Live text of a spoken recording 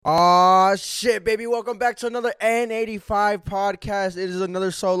Shit, baby. Welcome back to another N85 podcast. It is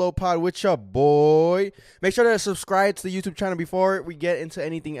another solo pod with your boy. Make sure to subscribe to the YouTube channel before we get into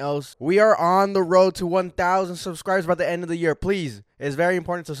anything else. We are on the road to 1,000 subscribers by the end of the year. Please, it's very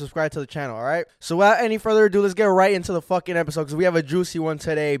important to subscribe to the channel, all right? So without any further ado, let's get right into the fucking episode because we have a juicy one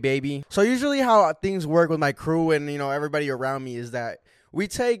today, baby. So usually how things work with my crew and, everybody around me is that we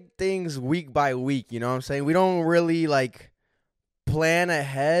take things week by week, you know what I'm saying? We don't really, plan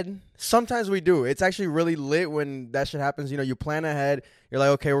ahead. Sometimes we do. It's actually really lit when that shit happens. You plan ahead. You're like,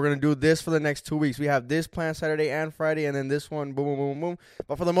 okay, we're going to do this for the next 2 weeks. We have this plan Saturday and Friday, and then this one, boom, boom, boom, boom.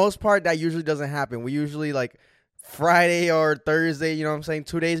 But for the most part, that usually doesn't happen. We usually, Friday or Thursday,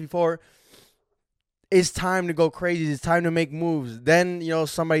 2 days before, it's time to go crazy. It's time to make moves. Then,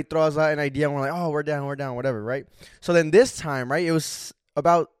 somebody throws out an idea, and we're like, oh, we're down, whatever, right? So then this time, right, it was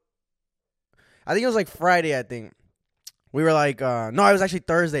about, I think it was Friday, I think. We were no, it was actually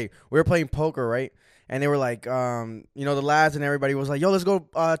Thursday. We were playing poker, right? And they were the lads and everybody was like, yo, let's go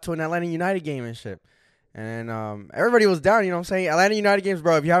to an Atlanta United game and shit. And everybody was down, you know what I'm saying? Atlanta United games,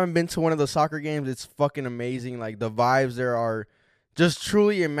 bro, if you haven't been to one of the soccer games, it's fucking amazing. The vibes there are just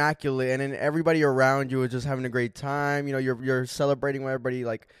truly immaculate. And then everybody around you is just having a great time. You're celebrating with everybody.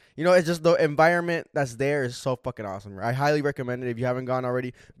 It's just the environment that's there is so fucking awesome. I highly recommend it. If you haven't gone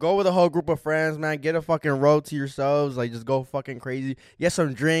already, go with a whole group of friends, man. Get a fucking road to yourselves. Just go fucking crazy. Get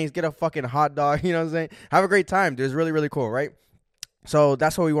some drinks. Get a fucking hot dog. You know what I'm saying? Have a great time, dude. It's really, really cool, right? So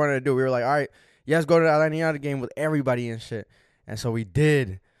that's what we wanted to do. We were like, all right, let's go to the Atlanta United game with everybody and shit. And so we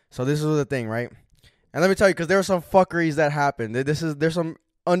did. So this was the thing, right? And let me tell you, because there were some fuckeries that happened. There's some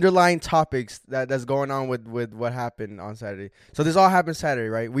underlying topics that's going on with what happened on Saturday. So this all happened Saturday,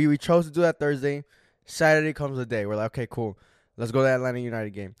 right? We chose to do that Thursday. Saturday comes the day. We're like, okay, cool. Let's go to the Atlanta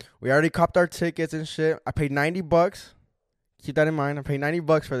United game. We already copped our tickets and shit. I paid $90. Keep that in mind. I paid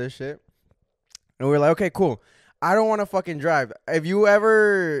 $90 for this shit. And we were like, okay, cool. I don't want to fucking drive. If you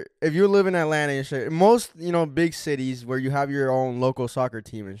live in Atlanta and shit, most, big cities where you have your own local soccer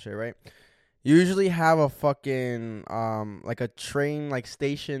team and shit, right? You usually have a fucking, a train,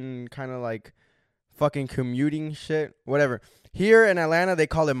 station, kind of fucking commuting shit, whatever. Here in Atlanta, they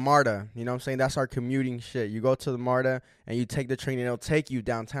call it MARTA. You know what I'm saying? That's our commuting shit. You go to the MARTA and you take the train and it'll take you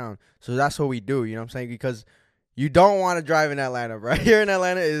downtown. So that's what we do, you know what I'm saying? Because you don't want to drive in Atlanta, bro. Here in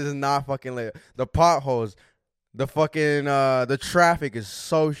Atlanta, it is not fucking lit. The potholes, the fucking, the traffic is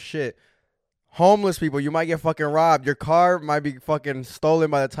so shit. Homeless people, you might get fucking robbed. Your car might be fucking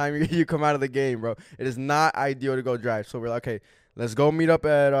stolen by the time you come out of the game, bro. It is not ideal to go drive. So we're like, okay, let's go meet up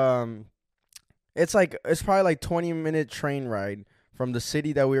at it's probably 20-minute train ride from the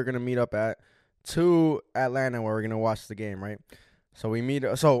city that we were gonna meet up at to Atlanta where we're gonna watch the game, right? So we meet.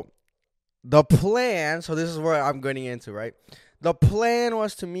 So the plan. So this is where I'm getting into, right? The plan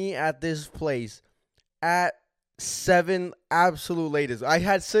was to meet at this place at 7 absolute latest. I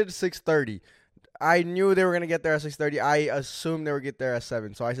had said 6:30. I knew they were going to get there at 6:30. I assumed they would get there at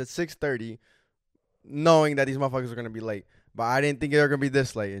 7. So I said 6:30, knowing that these motherfuckers were going to be late. But I didn't think they were going to be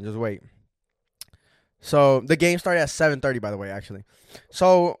this late and just wait. So the game started at 7:30, by the way, actually.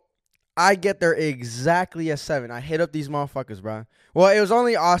 So I get there exactly at 7. I hit up these motherfuckers, bro. Well, it was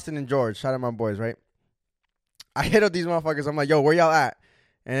only Austin and George. Shout out my boys, right? I hit up these motherfuckers. I'm like, yo, where y'all at?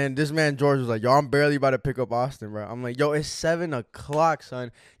 And this man, George, was like, yo, I'm barely about to pick up Austin, bro. I'm like, yo, it's 7 o'clock,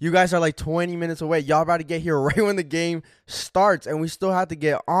 son. You guys are 20 minutes away. Y'all about to get here right when the game starts. And we still have to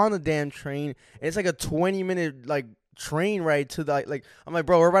get on the damn train. And it's a 20-minute, train ride to the, I'm like,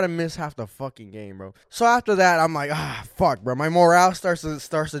 bro, we're about to miss half the fucking game, bro. So after that, I'm like, fuck, bro. My morale starts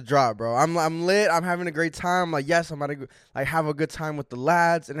to drop, bro. I'm lit. I'm having a great time. I'm like, yes, I'm about to, have a good time with the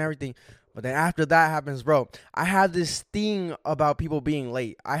lads and everything. But then after that happens, bro, I have this thing about people being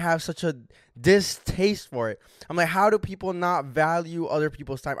late. I have such a distaste for it. I'm like, how do people not value other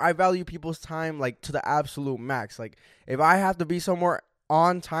people's time? I value people's time, to the absolute max. If I have to be somewhere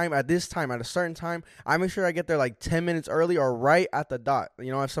on time at this time, at a certain time, I make sure I get there 10 minutes early or right at the dot.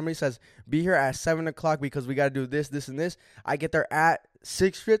 If somebody says, be here at 7 o'clock because we got to do this, this, and this, I get there at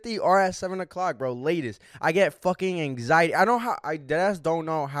 6:50 or at 7 o'clock, bro, latest. I get fucking anxiety. I deadass don't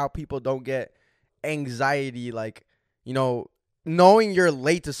know how people don't get anxiety, knowing you're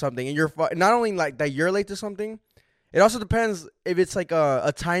late to something. And you're not only that you're late to something, it also depends if it's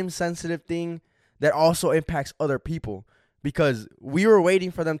a time sensitive thing that also impacts other people. because we were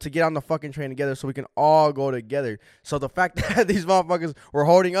waiting for them to get on the fucking train together so we can all go together. So the fact that these motherfuckers were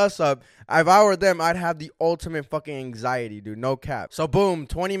holding us up, if I were them, I'd have the ultimate fucking anxiety, dude. No cap. So boom,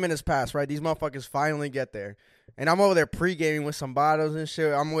 20 minutes pass, right? These motherfuckers finally get there. And I'm over there pre-gaming with some bottles and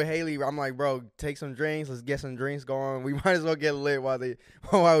shit. I'm with Haley. I'm like, bro, take some drinks. Let's get some drinks going. We might as well get lit while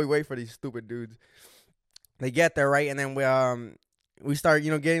we wait for these stupid dudes. They get there, right? And then we start,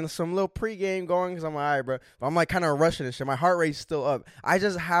 getting some little pregame going because I'm like, all right, bro. But I'm like kind of rushing and shit. My heart rate's still up. I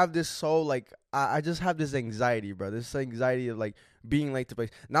just have this I just have this anxiety, bro. This anxiety of like being late to place.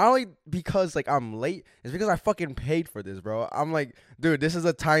 Not only because like I'm late, it's because I fucking paid for this, bro. I'm like, dude, this is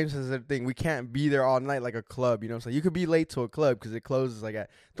a time sensitive thing. We can't be there all night like a club, So you could be late to a club because it closes like at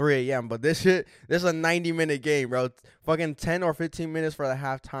 3 a.m. But this is a 90-minute game, bro. It's fucking 10 or 15 minutes for the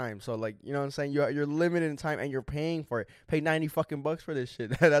halftime. So like, you know what I'm saying? You're limited in time and you're paying for it. Pay 90 fucking bucks for this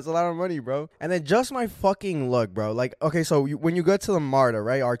shit. That's a lot of money, bro. And then just my fucking luck, bro. Like, okay, so when you go to the MARTA,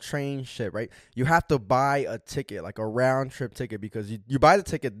 right, our train shit, right, you have to buy a ticket, like a round trip ticket, because you buy the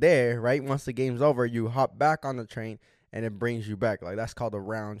ticket there, right? Once the game's over, you hop back on the train and it brings you back. Like, that's called a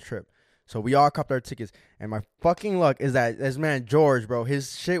round trip. So we all copped our tickets. And my fucking luck is that this man, George, bro,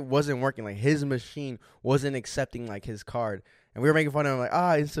 his shit wasn't working. Like, his machine wasn't accepting, like, his card. And we were making fun of him,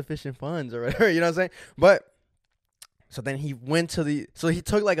 like, insufficient funds or whatever. You know what I'm saying? But, so then he went to so he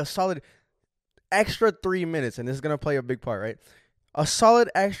took, like, a solid extra 3 minutes. And this is going to play a big part, right? A solid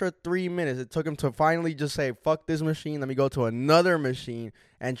extra 3 minutes. It took him to finally just say, fuck this machine. Let me go to another machine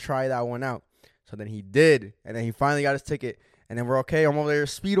and try that one out. So then he did. And then he finally got his ticket. And then we're okay. I'm over there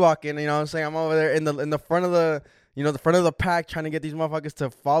speed walking. You know what I'm saying? I'm over there in the front of the front of the pack trying to get these motherfuckers to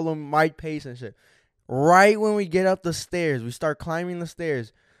follow my pace and shit. Right when we get up the stairs, we start climbing the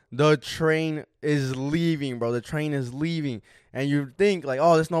stairs. The train is leaving, bro. The train is leaving. And you think, like,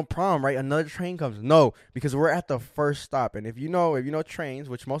 oh, there's no problem, right? Another train comes. No, because we're at the first stop. And if you know trains,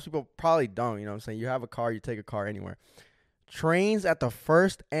 which most people probably don't, you know what I'm saying? You have a car, you take a car anywhere. Trains at the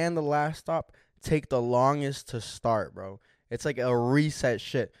first and the last stop take the longest to start, bro. It's like a reset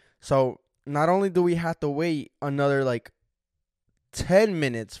shit. So not only do we have to wait another, like, 10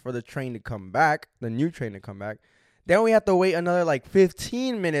 minutes for the train to come back, the new train to come back, then we have to wait another like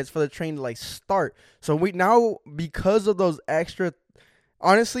 15 minutes for the train to like start. So we now, because of those extra,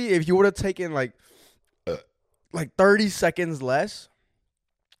 honestly, if you would have taken like 30 seconds less,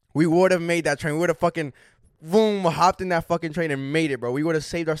 we would have made that train. We would have fucking boom, hopped in that fucking train and made it, bro. We would have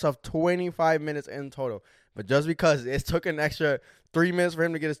saved ourselves 25 minutes in total. But just because it took an extra 3 minutes for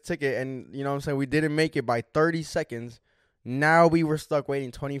him to get his ticket, and you know what I'm saying, we didn't make it by 30 seconds. Now we were stuck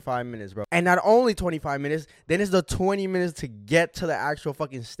waiting 25 minutes, bro. And not only 25 minutes, then it's the 20 minutes to get to the actual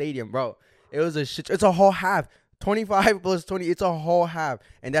fucking stadium, bro. It was a shit. It's a whole half. 25 plus 20, it's a whole half.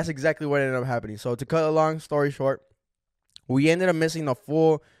 And that's exactly what ended up happening. So to cut a long story short, we ended up missing the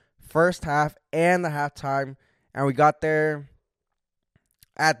full first half and the halftime. And we got there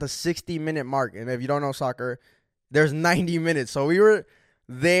at the 60-minute mark. And if you don't know soccer, there's 90 minutes. So we were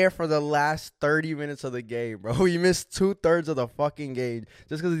there for the last 30 minutes of the game, bro. We missed 2/3 of the fucking game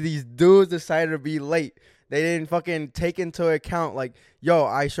just because these dudes decided to be late. They didn't fucking take into account, like, yo,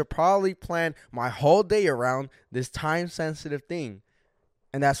 I should probably plan my whole day around this time-sensitive thing.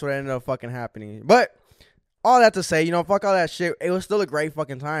 And that's what ended up fucking happening. But all that to say, fuck all that shit. It was still a great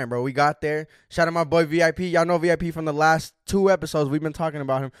fucking time, bro. We got there. Shout out my boy VIP. Y'all know VIP from the last 2 episodes. We've been talking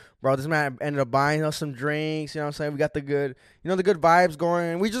about him. Bro, this man ended up buying us some drinks. You know what I'm saying? We got the good vibes going.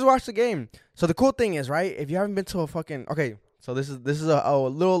 And we just watched the game. So the cool thing is, right, if you haven't been to a fucking... Okay, so this is a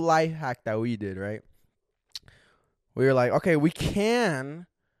little life hack that we did, right? We were like, okay, we can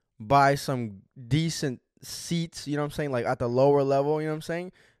buy some decent seats, you know what I'm saying? Like at the lower level, you know what I'm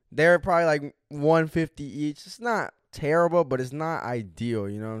saying? They're probably like $150 each. It's not terrible, but it's not ideal.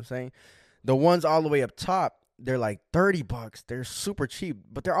 You know what I'm saying? The ones all the way up top, they're like $30. They're super cheap,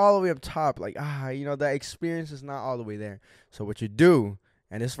 but they're all the way up top. Like, that experience is not all the way there. So what you do,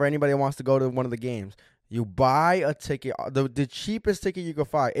 and this is for anybody that wants to go to one of the games, you buy a ticket, the cheapest ticket you can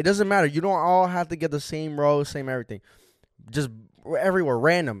find. It doesn't matter. You don't all have to get the same row, same everything. Just everywhere,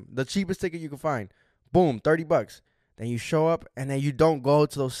 random. The cheapest ticket you can find. Boom, $30. Then you show up, and then you don't go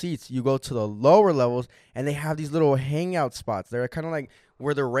to those seats. You go to the lower levels, and they have these little hangout spots. They're kind of like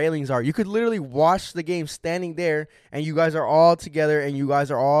where the railings are. You could literally watch the game standing there, and you guys are all together, and you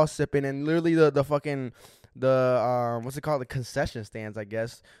guys are all sipping, and literally the fucking... what's it called? The concession stands, I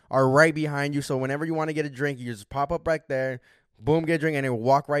guess, are right behind you. So whenever you want to get a drink, you just pop up right there, boom, get a drink, and then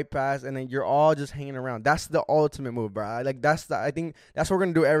walk right past, and then you're all just hanging around. That's the ultimate move, bro. I think that's what we're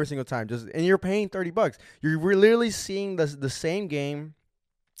gonna do every single time. And you're paying $30. You're literally seeing the same game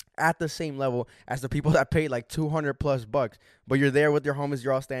at the same level as the people that paid like 200 plus bucks, but you're there with your homies,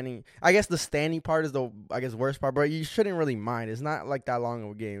 you're all standing. I guess the standing part is the worst part, but you shouldn't really mind. It's not like that long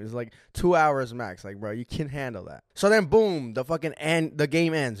of a game. It's like 2 hours max. Like, bro, you can handle that. So then boom, the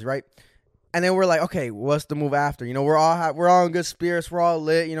game ends, right? And then we're like, okay, what's the move after? You know, we're all in good spirits, we're all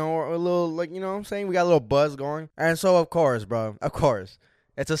lit, you know, we're a little, like, you know what I'm saying? We got a little buzz going. And so of course, bro,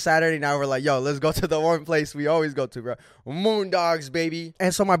 it's a Saturday now. We're like, yo, let's go to the one place we always go to, bro. Moondogs, baby.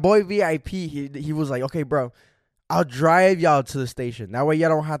 And so my boy VIP, he was like, okay, bro, I'll drive y'all to the station. That way y'all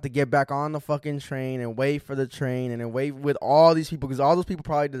don't have to get back on the fucking train and wait for the train and then wait with all these people. Because all those people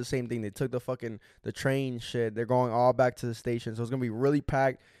probably did the same thing. They took the train shit. They're going all back to the station. So it's going to be really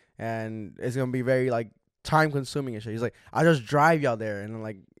packed. And it's going to be very, like, time-consuming and shit. He's like, I'll just drive y'all there. And,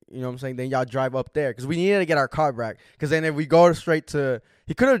 like, you know what I'm saying? Then y'all drive up there. Because we needed to get our car back. Because then if we go straight to...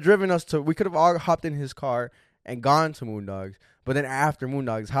 He could have driven us to... We could have all hopped in his car and gone to Moondogs. But then after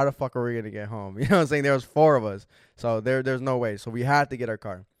Moondogs, how the fuck are we going to get home? You know what I'm saying? There was 4 of us. So there's no way. So we had to get our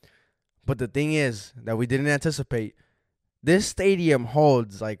car. But the thing is that we didn't anticipate... This stadium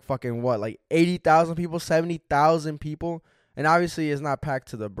holds, like, fucking what? Like, 80,000 people? 70,000 people? And obviously, it's not packed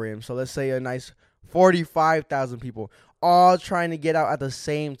to the brim. So let's say a nice 45,000 people all trying to get out at the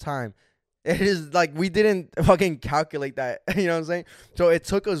same time. It is like we didn't fucking calculate that. You know what I'm saying? So it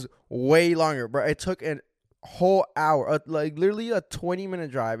took us way longer, bro. It took a whole hour, like literally a 20-minute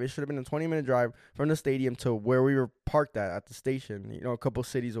drive. It should have been a 20-minute drive from the stadium to where we were parked at the station, you know, a couple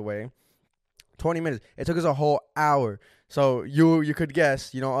cities away. 20 minutes. It took us a whole hour. So you could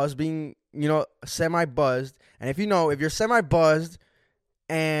guess, you know, us being, you know, semi-buzzed. And if you're semi-buzzed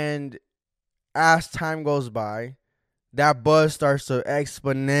and as time goes by, that buzz starts to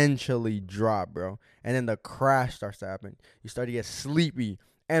exponentially drop, bro. And then the crash starts to happen. You start to get sleepy.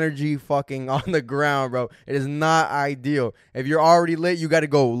 Energy fucking on the ground, bro. It is not ideal. If you're already lit, you got to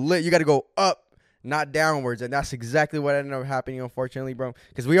go lit. You got to go up, not downwards. And that's exactly what ended up happening, unfortunately, bro.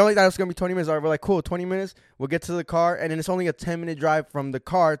 Because we only thought it was going to be 20 minutes. We're like, cool, 20 minutes. We'll get to the car. And then it's only a 10-minute drive from the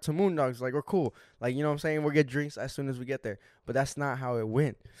car to Moondogs. Like, we're cool. Like, you know what I'm saying? We'll get drinks as soon as we get there. But that's not how it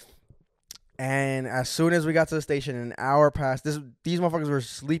went. And as soon as we got to the station, an hour passed. These motherfuckers were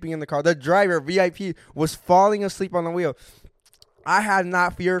sleeping in the car. The driver, VIP, was falling asleep on the wheel. I had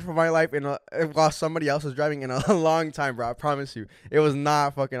not feared for my life while somebody else was driving in a long time, bro. I promise you. It was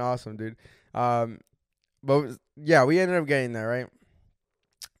not fucking awesome, dude. But yeah, we ended up getting there, right?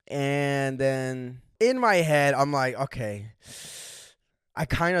 And then in my head, I'm like, okay, I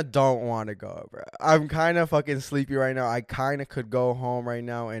kind of don't want to go, bro. I'm kind of fucking sleepy right now. I kind of could go home right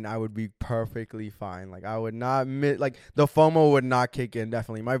now and I would be perfectly fine. Like, I would not like, the FOMO would not kick in,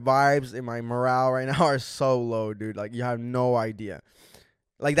 definitely. My vibes and my morale right now are so low, dude. Like, you have no idea.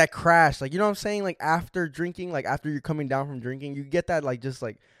 Like, that crash, like, you know what I'm saying? Like, after drinking, like, after you're coming down from drinking, you get that, like, just,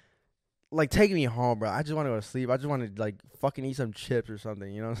 like, take me home, bro. I just want to go to sleep. I just want to, like, fucking eat some chips or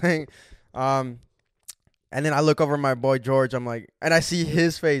something, you know what I'm saying? And then I look over at my boy George. I'm like, and I see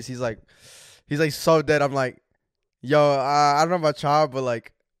his face. He's like so dead. I'm like, yo, I don't know about y'all, but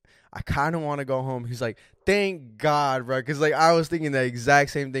like, I kind of want to go home. He's like, thank God, bro. Because like, I was thinking the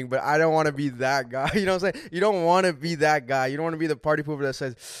exact same thing, but I don't want to be that guy. You know what I'm saying? You don't want to be that guy. You don't want to be the party pooper that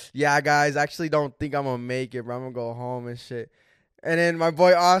says, yeah, guys, I actually don't think I'm going to make it, bro. I'm going to go home and shit. And then my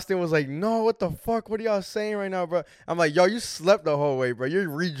boy Austin was like, no, what the fuck? What are y'all saying right now, bro? I'm like, yo, you slept the whole way, bro. You're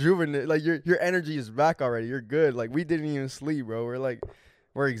rejuvenated. Like, your energy is back already. You're good. Like, we didn't even sleep, bro.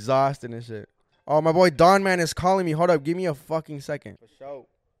 We're exhausted and shit. Oh, my boy Don Man is calling me. Hold up. Give me a fucking second. For sure.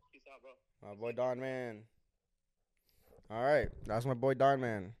 Peace out, bro. My boy Don Man. All right. That's my boy Don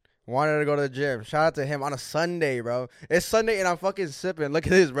Man. Wanted to go to the gym. Shout out to him on a Sunday, bro. It's Sunday and I'm fucking sipping. Look at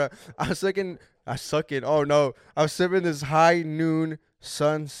this, bro. I'm sucking. Oh, no. I'm sipping this high noon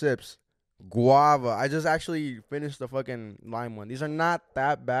Sun Sips guava. I just actually finished the fucking lime one. These are not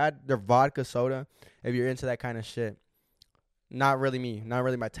that bad. They're vodka soda if you're into that kind of shit. Not really me. Not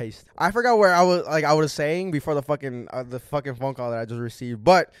really my taste. I forgot where I was saying before the fucking phone call that I just received.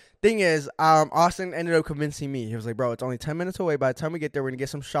 But thing is, Austin ended up convincing me. He was like, bro, it's only 10 minutes away. By the time we get there, we're going to get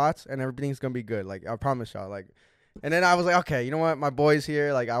some shots and everything's going to be good. Like, I promise y'all. Like, and then I was like, okay, you know what? My boy's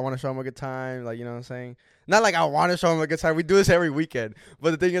here. Like, I want to show him a good time. Like, you know what I'm saying? Not like I want to show him a good time. We do this every weekend.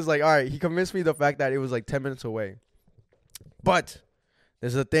 But the thing is, like, all right, he convinced me the fact that it was like 10 minutes away. But this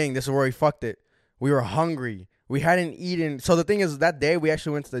is the thing. This is where we fucked it. We were hungry. We hadn't eaten. So the thing is, that day we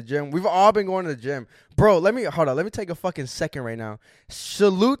actually went to the gym. We've all been going to the gym. Bro, let me take a fucking second right now.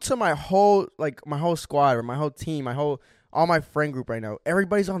 Salute to my whole squad, or my whole team, all my friend group right now.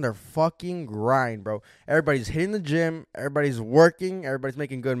 Everybody's on their fucking grind, bro. Everybody's hitting the gym. Everybody's working. Everybody's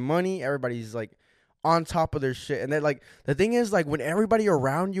making good money. Everybody's like on top of their shit. And then like the thing is like when everybody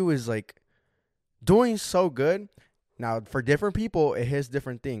around you is like doing so good. Now for different people, it hits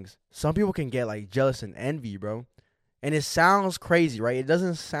different things. Some people can get like jealous and envy, bro. And it sounds crazy, right? It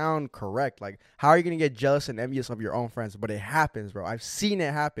doesn't sound correct. Like, how are you going to get jealous and envious of your own friends? But it happens, bro. I've seen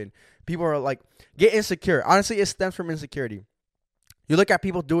it happen. People are like, get insecure. Honestly, it stems from insecurity. You look at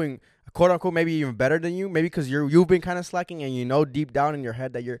people doing, quote unquote, maybe even better than you, maybe because you've been kind of slacking and you know deep down in your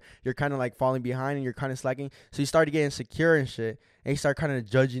head that you're kind of like falling behind and you're kind of slacking. So you start to get insecure and shit, and you start kind of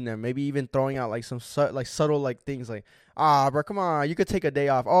judging them, maybe even throwing out like some subtle like things like, bro, come on, you could take a day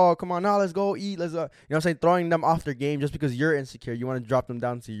off. Oh, come on, now let's go eat. Let's, you know what I'm saying? Throwing them off their game just because you're insecure. You want to drop them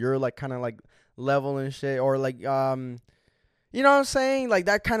down to your like kind of like level and shit, or like, you know what I'm saying? Like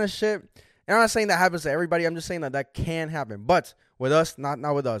that kind of shit. And I'm not saying that happens to everybody. I'm just saying that can happen. But with us, not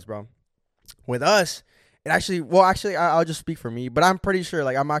with us, bro. With us, it actually, I'll just speak for me. But I'm pretty sure,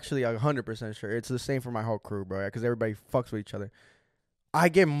 like, I'm actually 100% sure it's the same for my whole crew, bro. Because everybody fucks with each other. I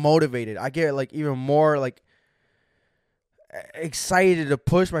get motivated. I get, like, even more, like, excited to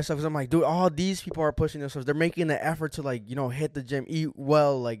push myself. Because I'm like, dude, all these people are pushing themselves. They're making the effort to, like, you know, hit the gym, eat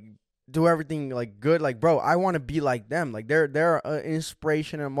well, like, do everything like good. Like, bro, I want to be like them. Like, they're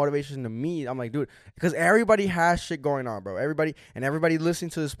inspiration and motivation to me. I'm like, dude, because everybody has shit going on, bro. Everybody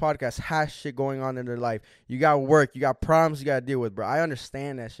listening to this podcast has shit going on in their life. You got work, you got problems you got to deal with, bro. I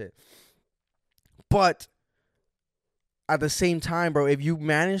understand that shit. But at the same time, bro, if you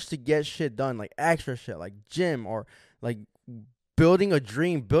manage to get shit done, like extra shit, like gym or like building a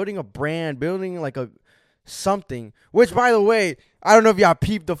dream, building a brand, building like a something, which by the way, I don't know if y'all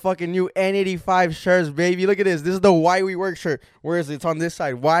peeped the fucking new N85 shirts, baby. Look at this. This is the Why We Work shirt. Where is it? It's on this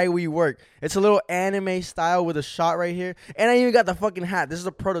side. Why We Work. It's a little anime style with a shot right here. And I even got the fucking hat. This is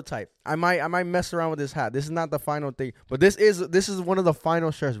a prototype. I might mess around with this hat. This is not the final thing. But this is one of the final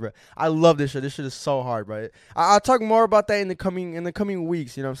shirts, bro. I love this shirt. This shit is so hard, bro. I'll talk more about that in the coming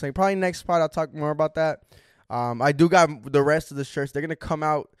weeks. You know what I'm saying? Probably next pod I'll talk more about that. I do got the rest of the shirts. They're gonna come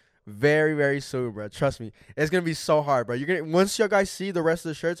out very, very soon, bro. Trust me. It's going to be so hard, bro. Once you guys see the rest of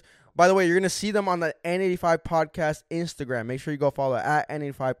the shirts, by the way, you're going to see them on the N85 Podcast Instagram. Make sure you go follow at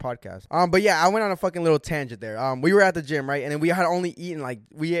N85 Podcast. But yeah, I went on a fucking little tangent there. We were at the gym, right? And then we had only eaten, like,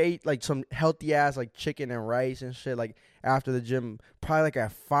 we ate, like, some healthy-ass, like, chicken and rice and shit, like, after the gym, probably, like,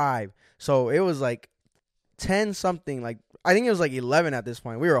 at 5. So it was, like, 10-something, like, I think it was like 11 at this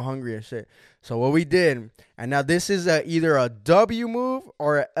point. We were hungry as shit. So what we did, and now this is either a W move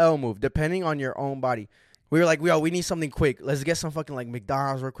or an L move, depending on your own body. We were like, we need something quick. Let's get some fucking like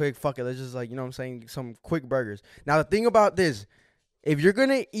McDonald's real quick. Fuck it. Let's just like, you know what I'm saying? Some quick burgers. Now the thing about this, if you're going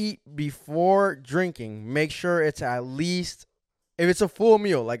to eat before drinking, make sure it's at least, if it's a full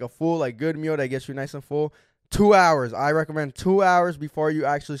meal, like a full, like good meal that gets you nice and full, 2 hours. I recommend 2 hours before you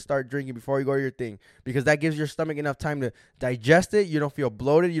actually start drinking, before you go to your thing, because that gives your stomach enough time to digest it. You don't feel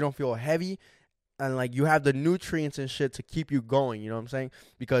bloated. You don't feel heavy. And like you have the nutrients and shit to keep you going. You know what I'm saying?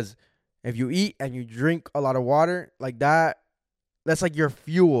 Because if you eat and you drink a lot of water like that, that's like your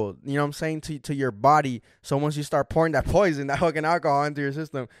fuel, you know what I'm saying, to your body. So once you start pouring that poison, that fucking alcohol into your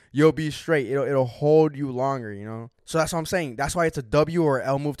system, you'll be straight. It'll hold you longer, you know. So that's what I'm saying. That's why it's a W or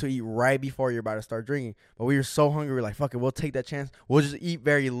L move to eat right before you're about to start drinking. But we were so hungry, we're like, fuck it, we'll take that chance. We'll just eat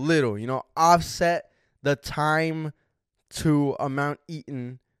very little, you know, offset the time to amount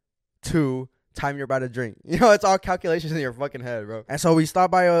eaten to time you're about to drink. You know, it's all calculations in your fucking head, bro. And so we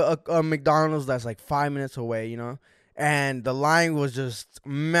stopped by a McDonald's that's like 5 minutes away, you know. And the line was just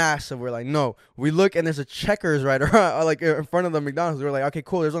massive. We're like, no. We look and there's a Checkers right around, like in front of the McDonald's. We're like, okay,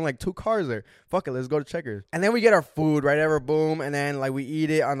 cool. There's only like 2 cars there. Fuck it, let's go to Checkers. And then we get our food, right? Ever boom, and then like we eat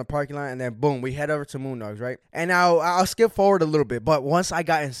it on the parking lot, and then boom, we head over to Moondogs, right? And now I'll skip forward a little bit, but once I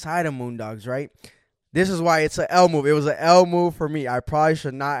got inside of Moondogs, right? This is why it's an L move. It was an L move for me. I probably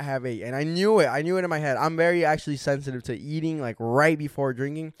should not have ate. And I knew it. I knew it in my head. I'm very actually sensitive to eating like right before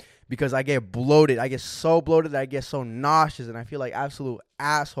drinking because I get bloated. I get so bloated that I get so nauseous and I feel like absolute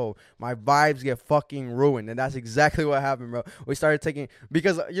asshole. My vibes get fucking ruined. And that's exactly what happened, bro. We started taking,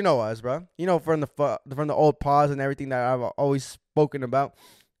 because you know us, bro. You know, from the old pause and everything that I've always spoken about.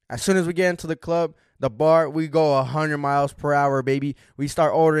 As soon as we get into the club, the bar, we go 100 miles per hour, baby. We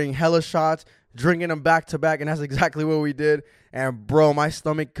start ordering hella shots, drinking them back to back, and that's exactly what we did. And bro, my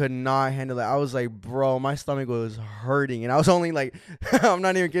stomach could not handle it. I was like, bro, my stomach was hurting, and I was only like, I'm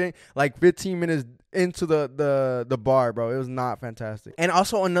not even kidding, like 15 minutes into the bar, bro. It was not fantastic. And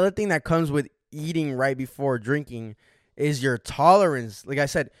also another thing that comes with eating right before drinking is your tolerance. Like I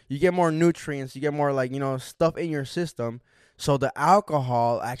said, you get more nutrients, you get more like, you know, stuff in your system, so the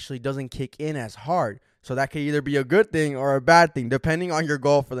alcohol actually doesn't kick in as hard. So that could either be a good thing or a bad thing, depending on your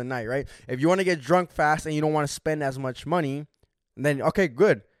goal for the night, right? If you want to get drunk fast and you don't want to spend as much money, then okay,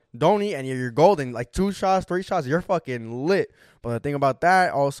 good. Don't eat and you're golden. Like 2 shots, 3 shots, you're fucking lit. But the thing about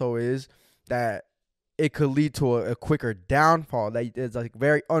that also is that it could lead to a quicker downfall. That is like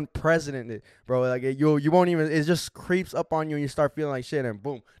very unprecedented, bro. Like you won't even. It just creeps up on you and you start feeling like shit, and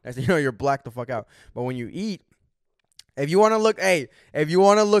boom, next thing you know, you're blacked the fuck out. But when you eat, if you want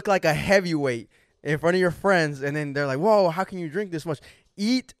to look like a heavyweight in front of your friends, and then they're like, whoa, how can you drink this much?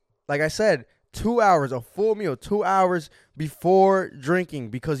 Eat, like I said, 2 hours, a full meal, 2 hours before drinking,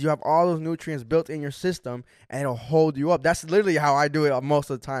 because you have all those nutrients built in your system and it'll hold you up. That's literally how I do it most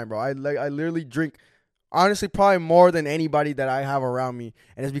of the time, bro. I literally drink, honestly, probably more than anybody that I have around me.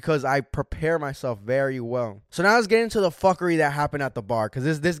 And it's because I prepare myself very well. So now let's get into the fuckery that happened at the bar,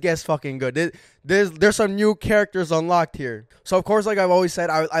 because this gets fucking good. There's some new characters unlocked here. So, of course, like I've always said,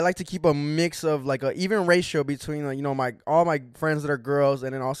 I like to keep a mix of like an even ratio between, like, you know, all my friends that are girls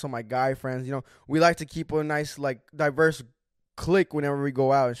and then also my guy friends. You know, we like to keep a nice, like, diverse clique whenever we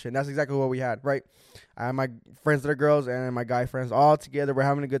go out and shit. And that's exactly what we had, right? I have my friends that are girls and my guy friends all together. We're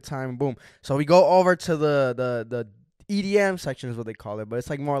having a good time. Boom. So we go over to the EDM section is what they call it, but it's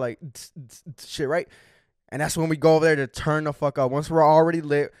like more like shit, right? And that's when we go over there to turn the fuck up. Once we're already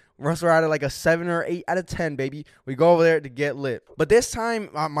lit, once we're at like a 7 or 8 out of 10, baby, we go over there to get lit. But this time,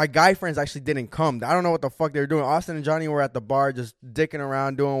 my guy friends actually didn't come. I don't know what the fuck they were doing. Austin and Johnny were at the bar just dicking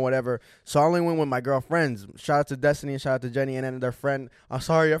around, doing whatever. So I only went with my girlfriends. Shout out to Destiny and shout out to Jenny and then their friend. I'm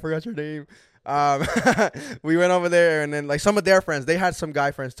sorry, I forgot your name. We went over there, and then like some of their friends, they had some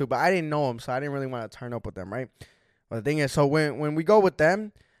guy friends too, but I didn't know them, so I didn't really want to turn up with them, right? But the thing is, so when we go with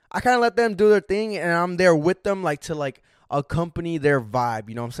them, I kind of let them do their thing, and I'm there with them, like to like accompany their vibe.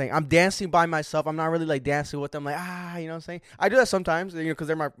 You know what I'm saying? I'm dancing by myself. I'm not really like dancing with them, like you know what I'm saying? I do that sometimes, you know, because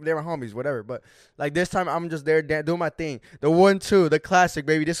they're my homies, whatever. But like this time, I'm just there doing my thing. The 1-2, the classic,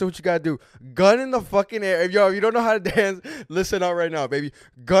 baby. This is what you gotta do. Gun in the fucking air. If you don't know how to dance, listen up right now, baby.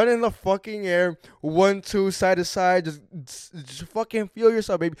 Gun in the fucking air. 1-2, side to side. Just fucking feel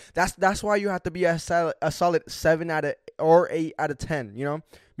yourself, baby. That's why you have to be a solid 7 out of or 8 out of 10. You know.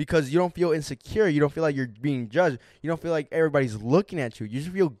 Because you don't feel insecure. You don't feel like you're being judged. You don't feel like everybody's looking at you. You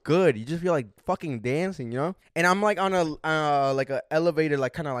just feel good. You just feel like fucking dancing, you know? And I'm like on a like a elevated,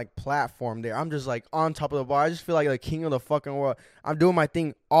 like kind of like platform there. I'm just like on top of the bar. I just feel like the king of the fucking world. I'm doing my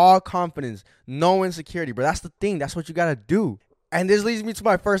thing. All confidence. No insecurity. But that's the thing. That's what you got to do. And this leads me to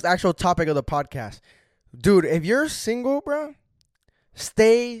my first actual topic of the podcast. Dude, if you're single, bro,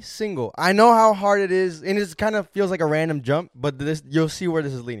 stay single. I know how hard it is, and it kind of feels like a random jump, but this you'll see where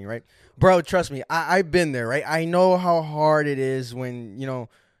this is leading, right? Bro, trust me, I've been there, right? I know how hard it is when, you know,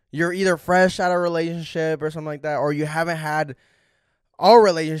 you're either fresh out of a relationship or something like that, or you haven't had a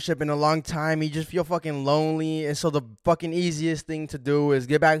relationship in a long time. You just feel fucking lonely, and so the fucking easiest thing to do is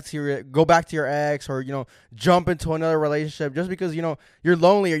go back to your ex, or, you know, jump into another relationship just because, you know, you're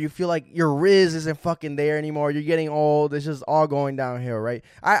lonely, or you feel like your riz isn't fucking there anymore. You're getting old. It's just all going downhill, right?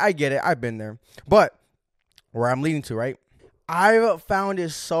 I get it. I've been there. But where I'm leading to, right? I've found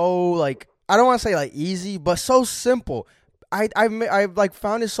it so, like, I don't want to say like easy, but so simple. I've like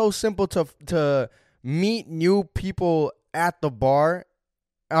found it so simple to meet new people at the bar,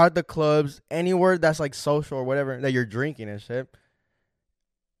 at the clubs, anywhere that's like social or whatever that you're drinking and shit,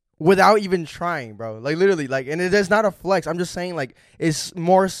 without even trying, bro. Like literally, like, and it is not a flex. I'm just saying, like, it's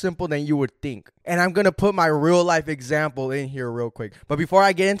more simple than you would think. And I'm gonna put my real life example in here real quick. But before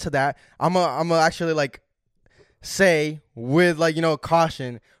I get into that, I'm gonna actually like say with, like, you know,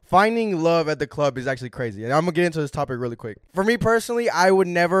 caution. Finding love at the club is actually crazy. And I'm gonna get into this topic really quick. For me personally, I would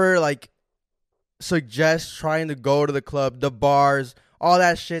never like suggest trying to go to the club, the bars, all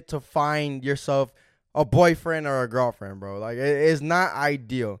that shit to find yourself a boyfriend or a girlfriend, bro. Like, it's not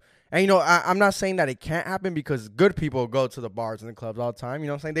ideal. And, you know, I'm not saying that it can't happen, because good people go to the bars and the clubs all the time. You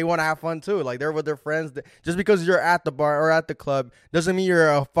know what I'm saying? They want to have fun too. Like, they're with their friends. Just because you're at the bar or at the club doesn't mean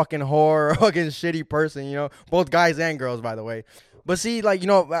you're a fucking whore or a fucking shitty person, you know? Both guys and girls, by the way. But see, like, you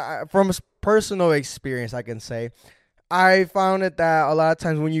know, from personal experience, I can say, I found it that a lot of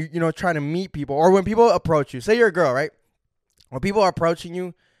times when you know, try to meet people, or when people approach you, say you're a girl, right? When people are approaching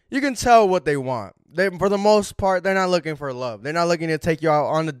you, you can tell what they want. For the most part, they're not looking for love. They're not looking to take you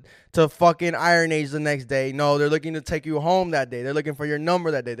out to fucking Iron Age the next day. No, they're looking to take you home that day. They're looking for your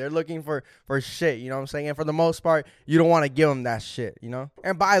number that day. They're looking for shit, you know what I'm saying? And for the most part, you don't want to give them that shit, you know?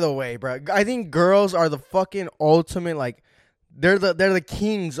 And by the way, bro, I think girls are the fucking ultimate, like, they're the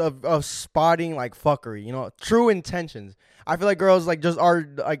kings of spotting, like, fuckery, you know, true intentions. I feel like girls, like, just are,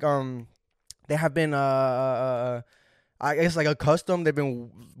 like, they have been, I guess like accustomed. They've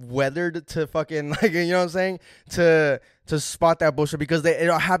been weathered to fucking like, you know what I'm saying, to spot that bullshit, because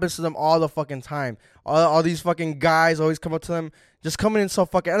it happens to them all the fucking time. All these fucking guys always come up to them, just coming in so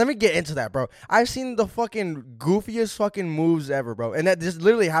fucking. And let me get into that, bro. I've seen the fucking goofiest fucking moves ever, bro, and that just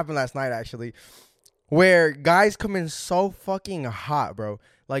literally happened last night actually, where guys come in so fucking hot, bro.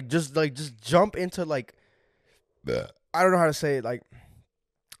 Like just jump into like, I don't know how to say it, like,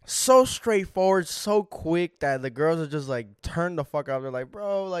 so straightforward, so quick that the girls are just like turn the fuck up. They're like,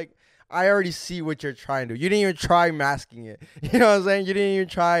 bro, like, I already see what you're trying to do. You didn't even try masking it. You know what I'm saying? You didn't even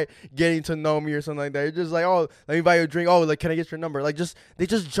try getting to know me or something like that. You're just like, oh, let me buy you a drink. Oh, like, can I get your number? Like, they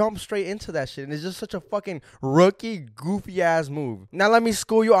just jump straight into that shit. And it's just such a fucking rookie, goofy ass move. Now, let me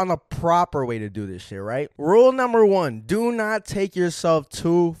school you on the proper way to do this shit, right? Rule number 1, do not take yourself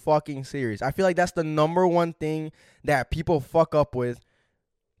too fucking serious. I feel like that's the number one thing that people fuck up with.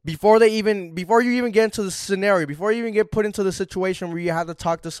 Before you even get into the scenario, before you even get put into the situation where you have to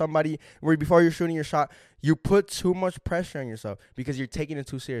talk to somebody, before you're shooting your shot, you put too much pressure on yourself because you're taking it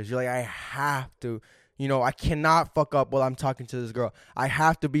too serious. You're like, I have to, I cannot fuck up while I'm talking to this girl. I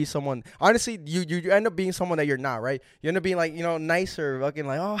have to be someone. Honestly, you end up being someone that you're not, right? You end up being like, nicer, fucking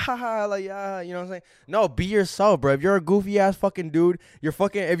like, oh, haha, like, yeah, you know what I'm saying? No, be yourself, bro. If you're a goofy ass fucking dude,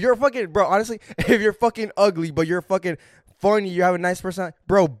 bro, honestly, if you're fucking ugly, but you're fucking funny, you have a nice personality,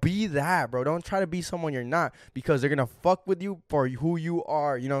 bro, be that, bro. Don't try to be someone you're not, because they're gonna fuck with you for who you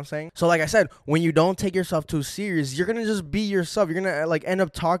are. You know what I'm saying? So like I said, when you don't take yourself too serious, you're gonna just be yourself. You're gonna like end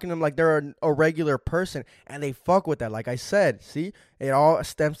up talking to them like they're a regular person, and they fuck with that. Like I said, see, it all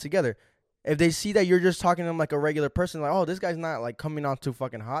stems together. If they see that you're just talking to them like a regular person, like, oh, this guy's not like coming on too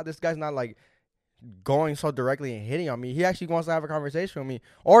fucking hot, this guy's not like going so directly and hitting on me, he actually wants to have a conversation with me,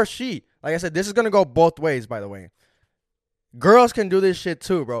 or she, like I said, this is gonna go both ways, by the way. Girls can do this shit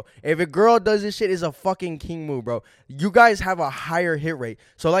too, bro. If a girl does this shit, it's a fucking king move, bro. You guys have a higher hit rate.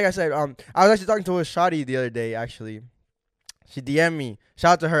 So like I said, I was actually talking to a shawty the other day, actually. She DM'd me.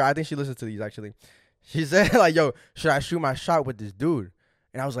 Shout out to her. I think she listens to these, actually. She said, like, yo, should I shoot my shot with this dude?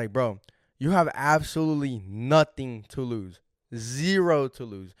 And I was like, bro, you have absolutely nothing to lose. Zero to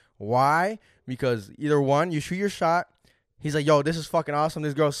lose. Why? Because either one, you shoot your shot. He's like, yo, this is fucking awesome.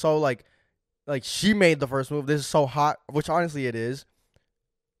 This girl's so, like she made the first move. This is so hot, which honestly it is.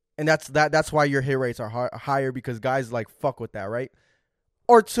 And that's why your hit rates are higher, because guys like fuck with that, right?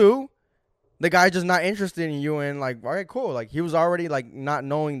 Or 2, the guy just not interested in you, and like, all right, cool. Like, he was already like not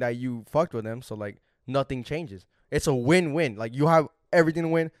knowing that you fucked with him, so like nothing changes. It's a win-win. Like, you have everything to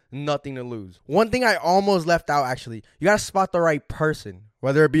win, nothing to lose. One thing I almost left out, actually, you gotta spot the right person.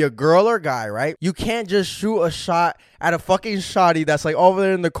 Whether it be a girl or guy, right? You can't just shoot a shot at a fucking shawty that's like over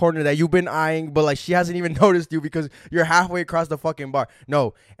there in the corner that you've been eyeing, but like she hasn't even noticed you because you're halfway across the fucking bar.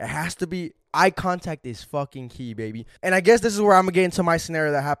 No, it has to be, eye contact is fucking key, baby. And I guess this is where I'm gonna get into my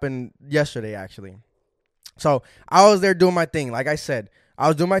scenario that happened yesterday, actually. So I was there doing my thing. Like I said, I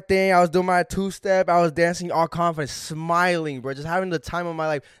was doing my thing. I was doing my 2-step. I was dancing all confident, smiling, bro. Just having the time of my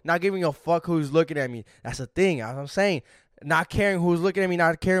life. Not giving a fuck who's looking at me. That's the thing. That's what I'm saying. Not caring who's looking at me,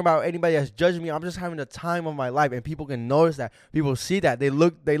 not caring about anybody that's judging me. I'm just having the time of my life, and people can notice that. People see that. They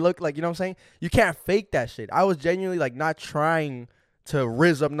look like, you know what I'm saying? You can't fake that shit. I was genuinely like not trying to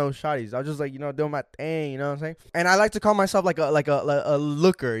rizz up no shotties. I was just like, doing my thing, you know what I'm saying? And I like to call myself like a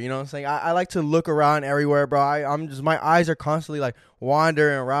looker, you know what I'm saying? I like to look around everywhere, bro. I'm just, my eyes are constantly like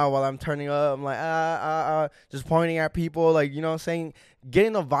wandering around while I'm turning up. I'm like, just pointing at people, like, you know what I'm saying?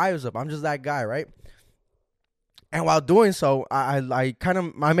 Getting the vibes up. I'm just that guy, right? And while doing so, I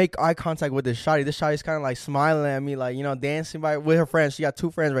make eye contact with this shawty. This shawty's kind of like smiling at me, like, dancing with her friends. She got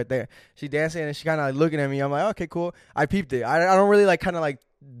 2 friends right there. She dancing and she kind of like looking at me. I'm like, okay, cool. I peeped it. I don't really like kind of like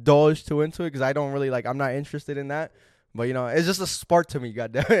indulge too into it, because I don't really like, I'm not interested in that. But, it's just a spark to me,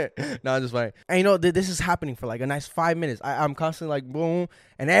 goddammit. No, I'm just fine. And, this is happening for like a nice 5 minutes. I'm constantly like, boom.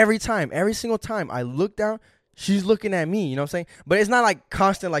 And every single time I look down, she's looking at me, you know what I'm saying? But it's not like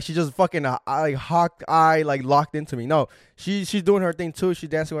constant, like she just fucking like hawked eye, like locked into me. No, she's doing her thing too. She's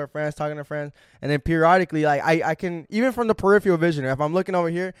dancing with her friends, talking to her friends. And then periodically, like I can, even from the peripheral vision, if I'm looking over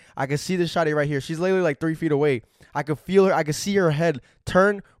here, I can see this shawty right here. She's literally like 3 feet away. I could feel her. I could see her head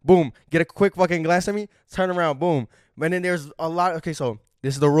turn, boom, get a quick fucking glance at me, turn around, boom. And then there's a lot. Okay, so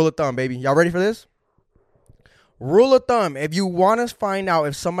this is the rule of thumb, baby. Y'all ready for this? Rule of thumb, if you want to find out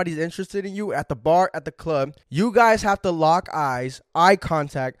if somebody's interested in you at the bar, at the club, you guys have to lock eyes, eye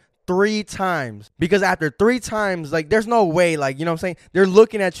contact 3 times. Because after 3 times, like, there's no way, like, you know what I'm saying? They're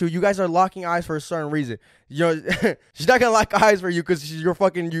looking at you. You guys are locking eyes for a certain reason. She's not going to lock eyes for you because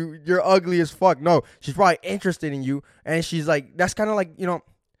you're ugly as fuck. No, she's probably interested in you. And she's like, that's kind of like,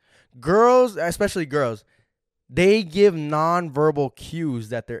 girls, especially girls, they give nonverbal cues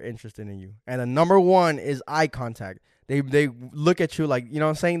that they're interested in you. And the number one is eye contact. They look at you like, you know what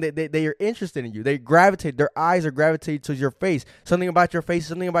I'm saying? They are interested in you. They gravitate. Their eyes are gravitated to your face. Something about your face,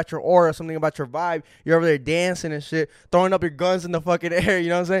 something about your aura, something about your vibe. You're over there dancing and shit, throwing up your guns in the fucking air. You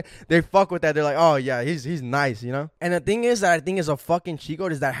know what I'm saying? They fuck with that. They're like, oh, yeah, he's nice, you know? And the thing is that I think is a fucking cheat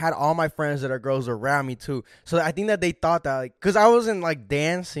code is that I had all my friends that are girls around me too. So I think that they thought that, like, because I wasn't, like,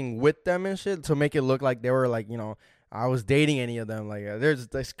 dancing with them and shit to make it look like they were, like, you know, I was dating any of them. Like, there's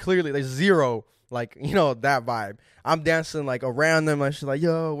zero, like, you know, that vibe. I'm dancing like around them and she's like,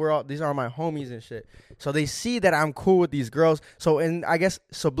 yo, these are my homies and shit. So they see that I'm cool with these girls. So, and I guess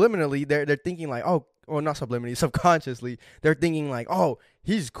subliminally they're thinking like, oh, well, not subliminally, subconsciously they're thinking like, oh,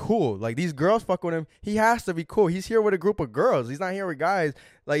 he's cool. Like, these girls fuck with him. He has to be cool. He's here with a group of girls. He's not here with guys.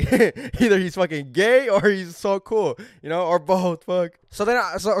 Like, either he's fucking gay or he's so cool, you know, or both. Fuck. So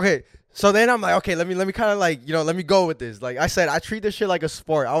then I'm like, okay, let me kind of like, you know, let me go with this. Like I said, I treat this shit like a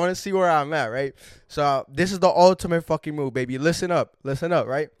sport. I want to see where I'm at, right? So this is the ultimate fucking move, baby. Listen up,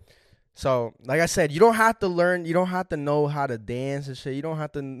 right? So like I said, you don't have to learn, you don't have to know how to dance and shit. You don't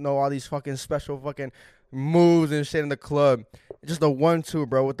have to know all these fucking special fucking moves and shit in the club. Just the 1-2,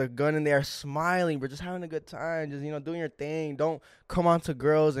 bro, with the gun in there, smiling, bro, just having a good time, just, you know, doing your thing. Don't come on to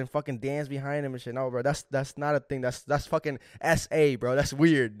girls and fucking dance behind them and shit. No, bro, that's not a thing. That's fucking SA, bro. That's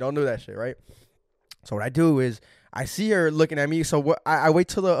weird. Don't do that shit, right? So what I do is I see her looking at me. So what I wait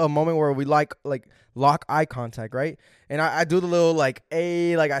till a moment where we like lock eye contact, right? And I do the little like,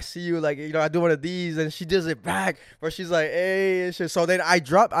 hey, like I see you, like, you know, I do one of these, and she does it back, where she's like, hey, and shit. So then I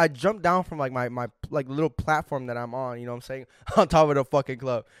jump down from like my like little platform that I'm on, you know what I'm saying, on top of the fucking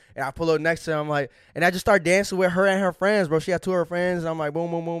club, and I pull up next to her, I'm like, and I just start dancing with her and her friends, bro. She had 2 of her friends, and I'm like,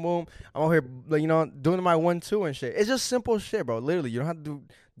 boom, boom, boom, boom. I'm over here, like, you know, doing my 1-2 and shit. It's just simple shit, bro. Literally, you don't have to do.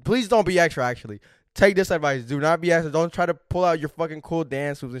 Please don't be extra, actually. Take this advice. Do not be extra. Don't try to pull out your fucking cool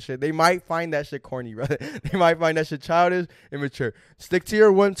dance moves and shit. They might find that shit corny, bro. They might find that shit childish, immature. Stick to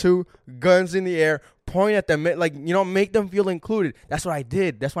your 1-2, guns in the air, point at them, like, you know, make them feel included. That's what I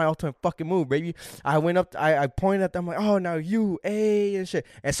did. That's my ultimate fucking move, baby. I went up, I pointed at them like, oh, now you, hey, and shit.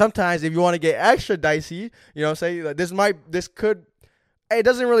 And sometimes if you want to get extra dicey, you know what I'm saying, like, this could, it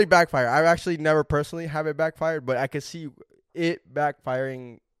doesn't really backfire. I've actually never personally have it backfired, but I could see it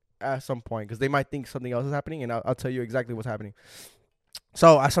backfiring at some point, because they might think something else is happening, and I'll tell you exactly what's happening.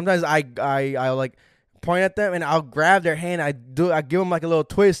 So sometimes I like point at them and I'll grab their hand. I give them like a little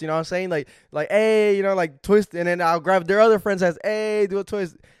twist, you know what I'm saying, like hey, you know, like twist, and then I'll grab their other friends as, hey, do a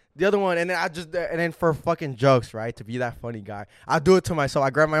twist, the other one, and then for fucking jokes, right, to be that funny guy, I'll do it to myself.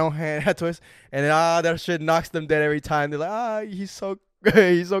 I grab my own hand, I twist, and then that shit knocks them dead every time. They're like, he's so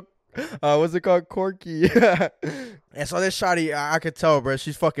what's it called, Corky. And so this shawty, I could tell, bro,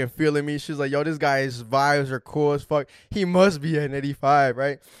 she's fucking feeling me. She's like, yo, this guy's vibes are cool as fuck. He must be an 85,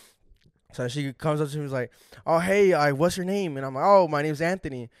 right? So she comes up to me and was like, oh, hey, what's your name? And I'm like, oh, my name's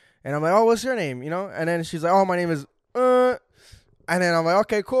Anthony. And I'm like, oh, what's your name? You know? And then she's like, oh, my name is and then I'm like,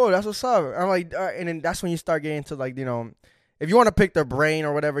 okay, cool, that's what's up. I'm like, and then that's when you start getting to, like, you know, if you want to pick their brain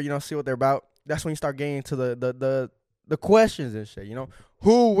or whatever, you know, see what they're about, that's when you start getting to the questions and shit, you know?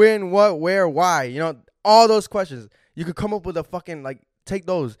 Who, when, what, where, why, you know, all those questions. You could come up with a fucking, like, take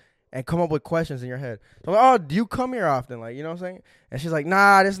those and come up with questions in your head. So I'm like, oh, do you come here often? Like, you know what I'm saying? And she's like,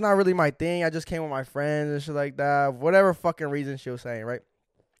 nah, this is not really my thing. I just came with my friends and shit like that. Whatever fucking reason she was saying, right?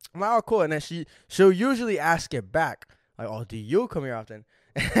 I'm like, oh, cool. And then she'll usually ask it back. Like, oh, do you come here often?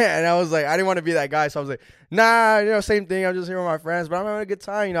 And I was like, I didn't want to be that guy. So I was like, nah, you know, same thing. I'm just here with my friends, but I'm having a good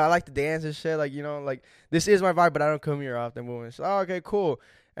time. You know, I like to dance and shit. Like, you know, like, this is my vibe, but I don't come here often. She's like, oh, okay, cool.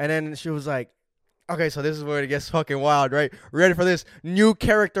 And then she was like, okay, so this is where it gets fucking wild, right? Ready for this? New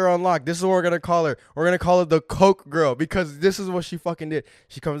character unlocked. This is what we're going to call her. We're going to call her the Coke Girl, because this is what she fucking did.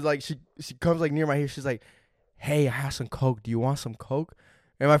 She comes like, she comes like near my ear. She's like, hey, I have some Coke. Do you want some Coke?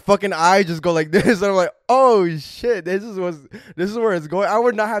 And my fucking eye just go like this. And I'm like, oh shit, this is where it's going. I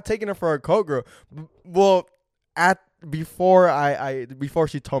would not have taken her for a Coke Girl. Well, before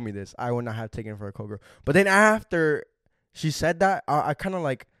she told me this, I would not have taken her for a Coke Girl. But then after she said that, I kind of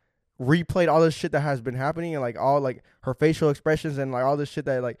like replayed all this shit that has been happening, and like all like her facial expressions and like all this shit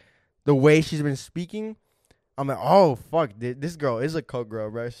that like the way she's been speaking. I'm like, oh fuck, this girl is a Coke Girl,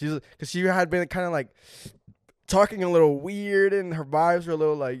 bro. Because she had been kind of like talking a little weird, and her vibes were a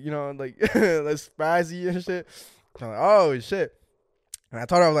little like, you know, like like spazzy and shit. So I'm like, oh shit. And I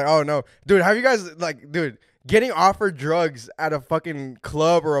told her, I was like, oh no, dude, have you guys like, dude, getting offered drugs at a fucking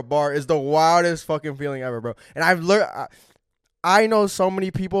club or a bar is the wildest fucking feeling ever, bro. And I've learned, I know so many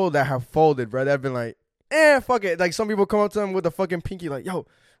people that have folded, bro. That have been like, fuck it. Like, some people come up to them with a fucking pinky, like, yo,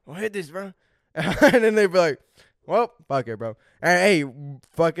 don't hit this, bro. And then they'd be like, well, fuck it, bro. And hey,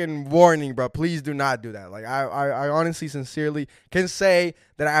 fucking warning, bro. Please do not do that. Like, I honestly, sincerely can say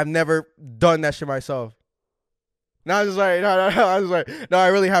that I've never done that shit myself. No, I was just like, no. I was like, no, I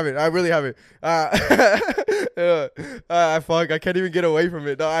really haven't. I really haven't. Fuck, I can't even get away from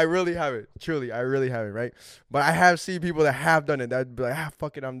it. No, I really haven't. Truly, I really haven't, right? But I have seen people that have done it. That'd be like,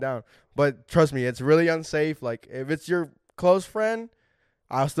 fuck it, I'm down. But trust me, it's really unsafe. Like, if it's your close friend,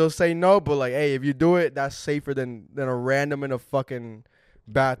 I'll still say no. But like, hey, if you do it, that's safer than a random in a fucking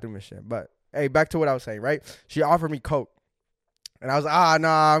bathroom and shit. But hey, back to what I was saying, right? She offered me Coke. And I was like,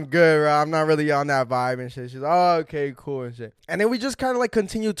 nah, I'm good, bro. I'm not really on that vibe and shit. She's like, oh, okay, cool and shit. And then we just kind of like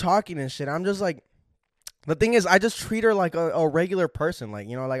continue talking and shit. I'm just like, the thing is, I just treat her like a regular person. Like,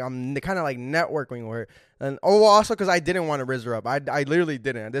 you know, like I'm kind of like networking with her. And also because I didn't want to rizz her up. I literally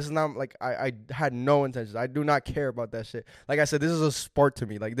didn't. This is not like, I had no intentions. I do not care about that shit. Like I said, this is a sport to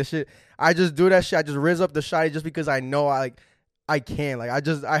me. Like this shit, I just do that shit. I just rizz up the shotty just because I know I can. Like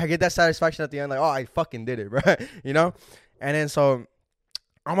I get that satisfaction at the end. Like, oh, I fucking did it, bro. You know? And then so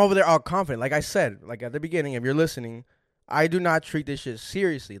I'm over there all confident. Like I said, like at the beginning, if you're listening, I do not treat this shit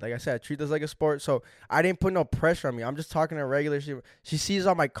seriously. Like I said, I treat this like a sport. So I didn't put no pressure on me. I'm just talking to regular shit. She sees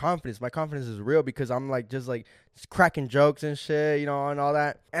all my confidence. My confidence is real because I'm like just cracking jokes and shit, you know, and all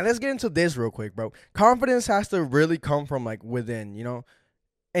that. And let's get into this real quick, bro. Confidence has to really come from like within, you know,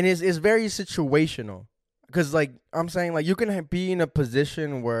 and it's very situational. Because like I'm saying, like you can be in a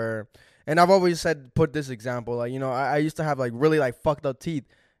position where. And I've always said, put this example, like, you know, I used to have like really like fucked up teeth.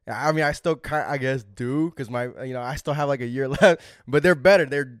 I mean, I still kind I guess do because I still have like a year left, but they're better.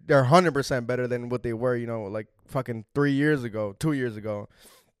 They're 100% better than what they were, you know, like fucking 3 years ago, 2 years ago.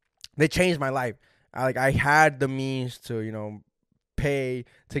 They changed my life. I had the means to, you know, pay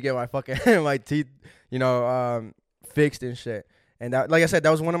to get my fucking my teeth, you know, fixed and shit. And that, like I said, that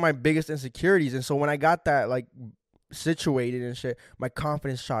was one of my biggest insecurities. And so when I got that, like, situated and shit, my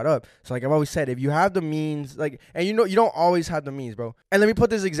confidence shot up. So like I've always said, if you have the means, like, and you know you don't always have the means, bro. And let me put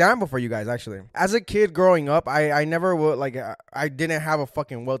this example for you guys. Actually, as a kid growing up, I never would like I didn't have a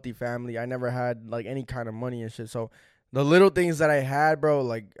fucking wealthy family. I never had like any kind of money and shit. So the little things that I had, bro,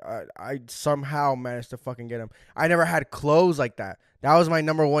 like I somehow managed to fucking get them. I never had clothes like that. That was my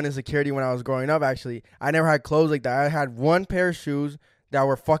number one insecurity when I was growing up. Actually, I never had clothes like that. I had one pair of shoes that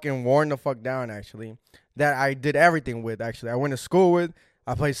were fucking worn the fuck down, actually, that I did everything with, actually. I went to school with,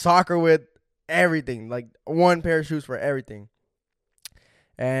 I played soccer with, everything. Like, one pair of shoes for everything.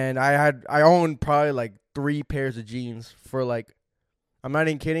 And I owned probably, like, 3 pairs of jeans for, like, I'm not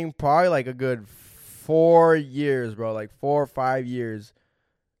even kidding, probably, like, a good 4 years, bro. Like, 4 or 5 years.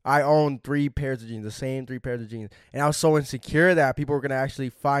 I owned 3 pairs of jeans, the same 3 pairs of jeans. And I was so insecure that people were going to actually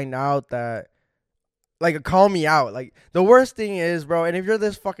find out that, like, call me out. Like, the worst thing is, bro, and if you're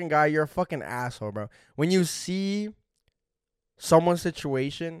this fucking guy, you're a fucking asshole, bro. When you see someone's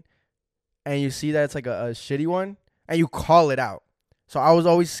situation and you see that it's like a shitty one and you call it out. So I was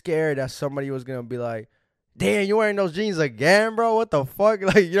always scared that somebody was going to be like, damn, you wearing those jeans again, bro? What the fuck?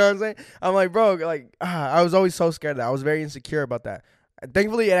 Like, you know what I'm saying? I'm like, bro, like, I was always so scared of that. I was very insecure about that.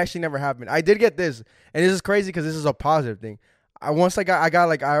 Thankfully, it actually never happened. I did get this, and this is crazy because this is a positive thing. I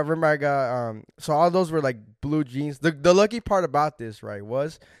remember I got, so all those were like blue jeans. The lucky part about this, right,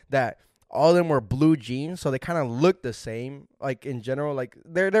 was that all of them were blue jeans. So they kind of look the same, like in general, like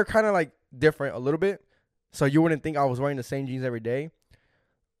they're kind of like different a little bit. So you wouldn't think I was wearing the same jeans every day.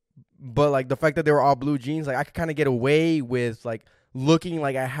 But like the fact that they were all blue jeans, like I could kind of get away with like looking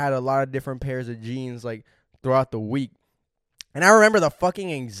like I had a lot of different pairs of jeans like throughout the week. And I remember the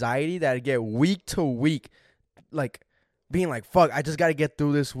fucking anxiety that I'd get week to week, like, being like, fuck, I just got to get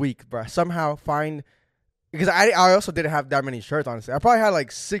through this week, bro. Somehow find, because I also didn't have that many shirts, honestly. I probably had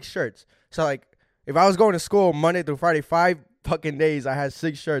like 6 shirts. So like, if I was going to school Monday through Friday, 5 fucking days, I had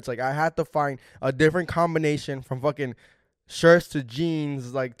 6 shirts. Like, I had to find a different combination from fucking shirts to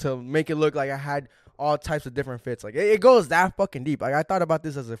jeans, like, to make it look like I had all types of different fits. Like, it goes that fucking deep. Like, I thought about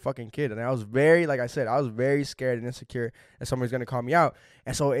this as a fucking kid, and I was very, like I said, I was very scared and insecure that somebody's gonna call me out.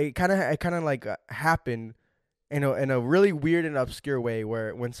 And so it kind of like happened in a really weird and obscure way,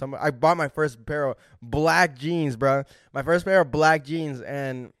 where when I bought my first pair of black jeans, bro. My first pair of black jeans,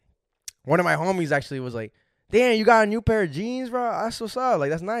 and one of my homies actually was like, damn, you got a new pair of jeans, bro? That's what's up.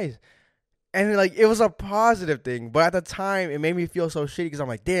 Like, that's nice. And like, it was a positive thing, but at the time it made me feel so shitty because I'm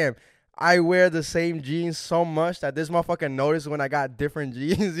like, damn, I wear the same jeans so much that this motherfucker noticed when I got different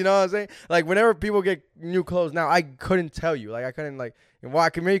jeans. You know what I'm saying? Like, whenever people get new clothes now, I couldn't tell you. Like, I couldn't, like, And why?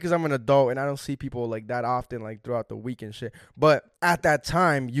 Maybe because I'm an adult and I don't see people like that often, like throughout the week and shit. But at that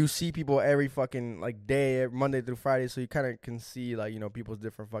time, you see people every fucking like day, Monday through Friday, so you kind of can see like, you know, people's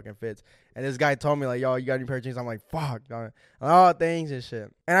different fucking fits. And this guy told me like, yo, you got any pair of jeans? I'm like, fuck, dog. Oh, thanks and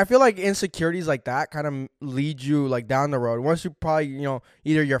shit. And I feel like insecurities like that kind of lead you like down the road. Once you probably, you know,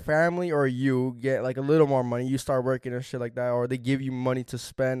 either your family or you get like a little more money, you start working and shit like that, or they give you money to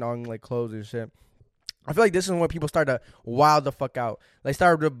spend on like clothes and shit. I feel like this is when people start to wild the fuck out. They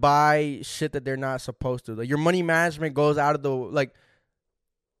start to buy shit that they're not supposed to. Like your money management goes out of the like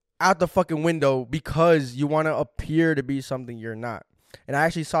out the fucking window because you want to appear to be something you're not. And I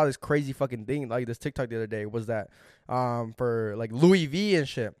actually saw this crazy fucking thing, like this TikTok the other day, was that for like Louis V and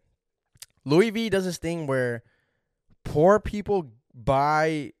shit. Louis V does this thing where poor people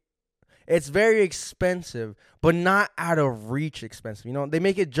buy, it's very expensive, but not out of reach expensive. You know, they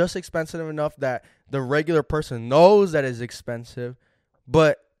make it just expensive enough that the regular person knows that it's expensive,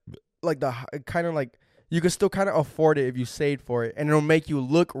 but like the kind of like you can still kind of afford it if you save for it, and it'll make you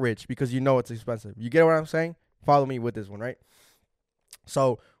look rich because you know it's expensive. You get what I'm saying? Follow me with this one, right?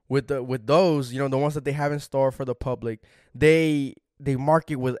 So with those, you know, the ones that they have in store for the public, they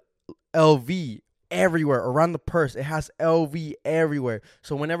market with LV everywhere around the purse. It has LV everywhere.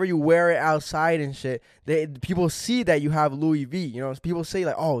 So whenever you wear it outside and shit, people see that you have Louis V. You know, people say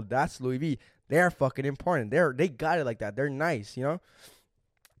like, "Oh, that's Louis V." They're fucking important. They got it like that. They're nice, you know.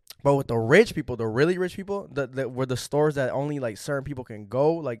 But with the rich people, the really rich people, where the stores that only like certain people can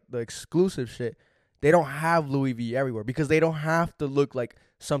go, like the exclusive shit, they don't have Louis V everywhere because they don't have to look like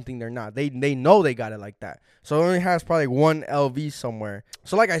something they're not. They know they got it like that. So it only has probably one LV somewhere.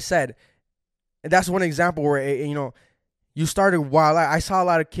 So like I said, that's one example where you know, you started wild. I saw a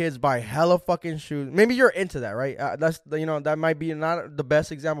lot of kids buy hella fucking shoes. Maybe you're into that, right? That's, you know, that might be not the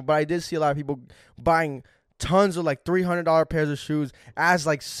best example, but I did see a lot of people buying tons of like $300 pairs of shoes as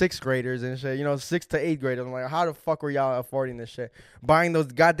like sixth graders and shit, you know, 6th to 8th graders. I'm like, how the fuck were y'all affording this shit? Buying those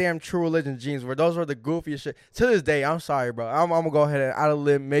goddamn True Religion jeans where those were the goofiest shit. To this day, I'm sorry, bro. I'm gonna go ahead and out of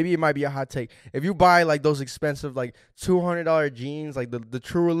limb. Maybe it might be a hot take. If you buy like those expensive like $200 jeans, like the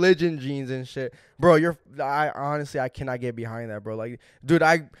True Religion jeans and shit, bro, I honestly cannot get behind that, bro. Like, dude,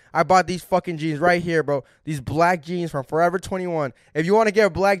 I bought these fucking jeans right here, bro. These black jeans from Forever 21. If you want to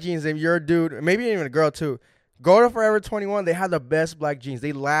get black jeans, if you're a dude, maybe even a girl too, go to Forever 21. They have the best black jeans.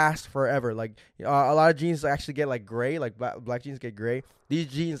 They last forever. Like a lot of jeans actually get like gray. Like black jeans get gray. These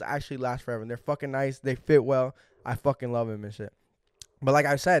jeans actually last forever. And they're fucking nice. They fit well. I fucking love them and shit. But like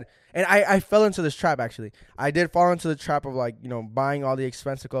I said, and I fell into this trap actually. I did fall into the trap of like, you know, buying all the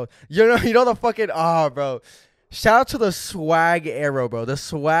expensive clothes. You know the fucking, bro. Shout out to the swag era, bro. The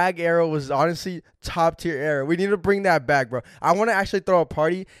swag era was honestly top tier era. We need to bring that back, bro. I want to actually throw a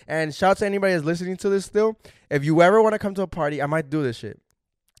party. And shout out to anybody that's listening to this still. If you ever want to come to a party, I might do this shit.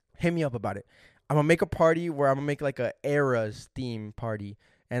 Hit me up about it. I'm going to make a party where I'm going to make like a eras theme party.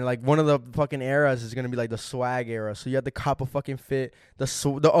 And like one of the fucking eras is gonna be like the swag era. So you have the cop a fucking fit,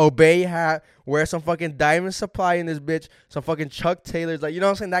 the Obey hat, wear some fucking Diamond Supply in this bitch, some fucking Chuck Taylors, like, you know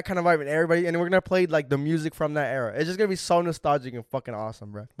what I'm saying, that kind of vibe. And everybody, and we're gonna play like the music from that era. It's just gonna be so nostalgic and fucking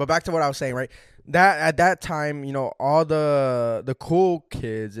awesome, bro. But back to what I was saying, right? That at that time, you know, all the cool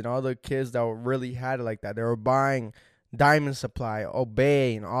kids and all the kids that really had it like that, they were buying Diamond Supply,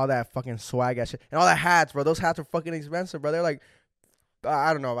 Obey, and all that fucking swag ass shit, and all the hats, bro. Those hats are fucking expensive, bro. They're like,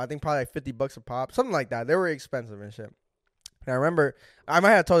 I don't know, I think probably like $50 a pop, something like that. They were expensive and shit. And I remember, I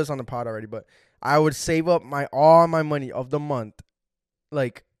might have told this on the pod already, but I would save up all my money of the month.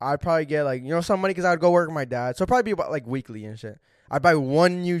 Like, I'd probably get like, you know, some money because I would go work with my dad. So it'd probably be about like weekly and shit. I'd buy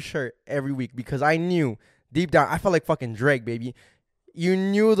one new shirt every week because I knew deep down, I felt like fucking Drake, baby. You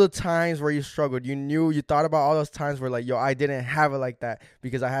knew the times where you struggled. You thought about all those times where like, yo, I didn't have it like that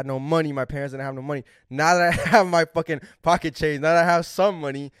because I had no money. My parents didn't have no money. Now that I have my fucking pocket change, now that I have some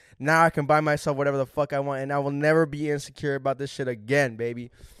money, now I can buy myself whatever the fuck I want, and I will never be insecure about this shit again, baby.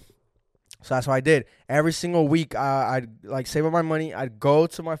 So that's what I did. Every single week, I'd like save up my money. I'd go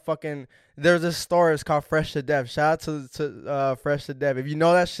to my fucking, there's this store, it's called Fresh to Death. Shout out to Fresh to Death. If you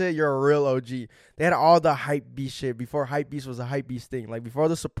know that shit, you're a real OG. They had all the hype beast shit before hype beast was a hype beast thing. Like before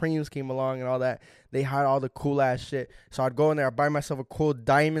the Supremes came along and all that, they had all the cool ass shit. So I'd go in there, I'd buy myself a cool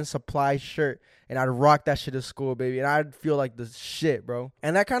Diamond Supply shirt, and I'd rock that shit to school, baby. And I'd feel like the shit, bro.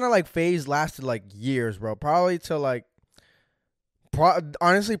 And that kind of like phase lasted like years, bro. Probably till like,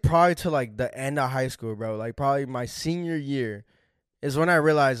 honestly, probably to like the end of high school, bro. Like probably my senior year is when I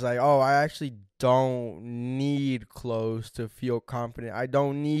realized like, oh, I actually don't need clothes to feel confident. I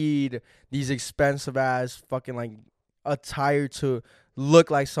don't need these expensive ass fucking like attire to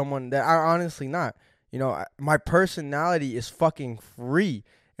look like someone that I honestly not. You know, my personality is fucking free,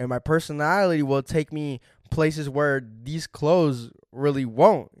 and my personality will take me places where these clothes really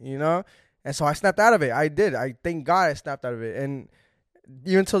won't, you know? And so I snapped out of it. I did. I thank God I snapped out of it. And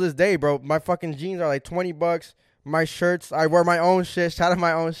even till this day, bro, my fucking jeans are like $20. My shirts, I wear my own shit, shout out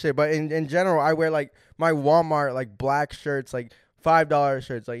my own shit. But in general, I wear like my Walmart like black shirts, like $5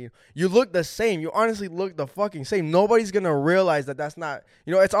 shirts. Like you look the same. You honestly look the fucking same. Nobody's gonna realize that that's not.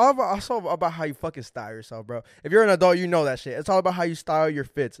 You know, it's all about also about how you fucking style yourself, bro. If you're an adult, you know that shit. It's all about how you style your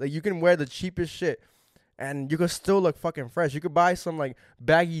fits. Like you can wear the cheapest shit, and you could still look fucking fresh. You could buy some like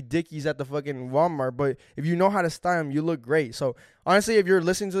baggy dickies at the fucking Walmart, but if you know how to style them, you look great. So honestly, if you're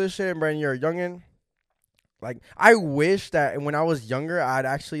listening to this shit and Brandon, you're a youngin', like I wish that when I was younger, I'd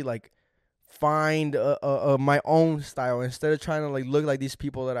actually like find my own style instead of trying to like look like these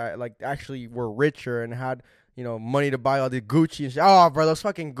people that I like actually were richer and had, you know, money to buy all the Gucci and shit. Oh, bro, those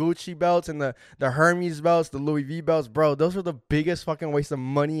fucking Gucci belts and the Hermes belts, the Louis V belts, bro, those are the biggest fucking waste of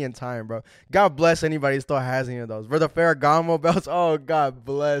money and time, bro. God bless anybody who still has any of those. Bro, the Ferragamo belts, oh, God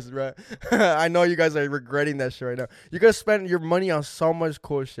bless, bro. I know you guys are regretting that shit right now. You could spend your money on so much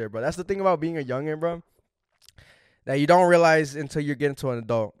cool shit, bro. That's the thing about being a youngin', bro, that you don't realize until you get into an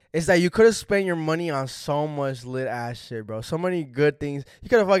adult. It's that you could have spent your money on so much lit ass shit, bro. So many good things. You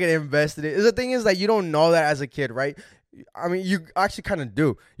could have fucking invested it. The thing is that you don't know that as a kid, right? I mean, you actually kind of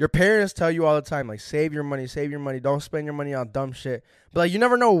do. Your parents tell you all the time, like, save your money. Don't spend your money on dumb shit. But, like, you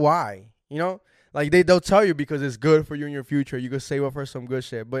never know why, you know? Like, they'll tell you because it's good for you in your future. You could save up for some good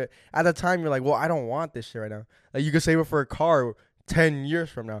shit. But at the time, you're like, well, I don't want this shit right now. Like, you could save up for a car 10 years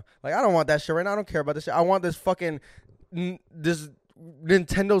from now. Like, I don't want that shit right now. I don't care about this shit. I want this fucking this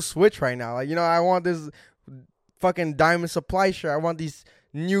Nintendo Switch right now. Like, you know, I want this fucking Diamond Supply shirt. I want these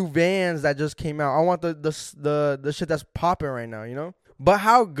new Vans that just came out. I want the shit that's popping right now, you know? But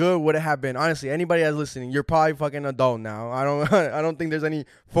how good would it have been? Honestly, anybody that's listening, you're probably fucking adult now. I don't think there's any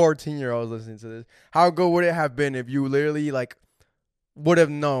 14-year-olds listening to this. How good would it have been if you literally like would have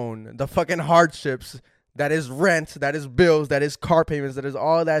known the fucking hardships that is rent, that is bills, that is car payments, that is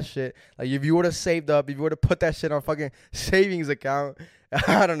all that shit. Like, if you would have saved up, if you would have put that shit on fucking savings account,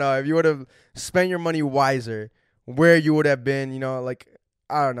 I don't know, if you would have spent your money wiser, where you would have been, you know, like,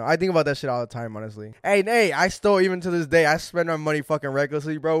 I don't know. I think about that shit all the time, honestly. Hey, I still, even to this day, I spend my money fucking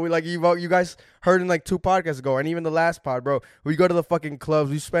recklessly, bro. We like, you guys heard in like 2 podcasts ago, and even the last pod, bro. We go to the fucking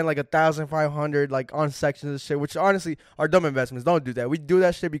clubs. We spend like 1,500 like on sections of shit, which honestly are dumb investments. Don't do that. We do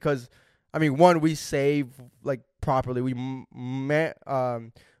that shit because, I mean, one, we save like properly.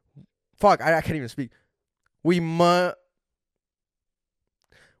 Fuck, I can't even speak. We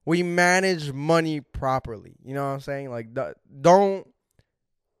manage money properly. You know what I'm saying? Like, don't.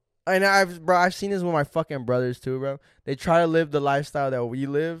 And I've seen this with my fucking brothers too, bro. They try to live the lifestyle that we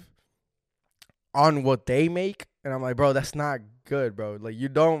live on what they make, and I'm like, bro, that's not good, bro. Like, you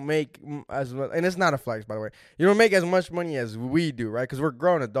don't make as much, and it's not a flex, by the way. You don't make as much money as we do, right? Because we're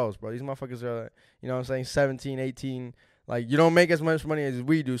grown adults, bro. These motherfuckers are, you know what I'm saying, 17, 18. Like, you don't make as much money as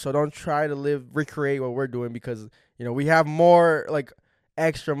we do, so don't try to recreate what we're doing because, you know, we have more, like,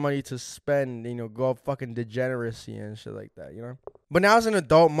 extra money to spend, you know, go fucking degeneracy and shit like that, you know? But now as an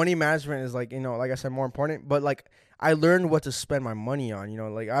adult, money management is, like, you know, like I said, more important. But, like, I learned what to spend my money on, you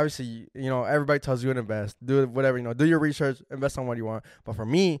know? Like, obviously, you know, everybody tells you to invest. Do whatever, you know. Do your research. Invest on what you want. But for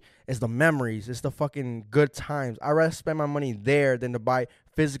me, it's the memories. It's the fucking good times. I'd rather spend my money there than to buy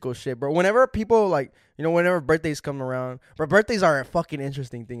physical shit. But whenever people, like, you know, whenever birthdays come around. But birthdays are a fucking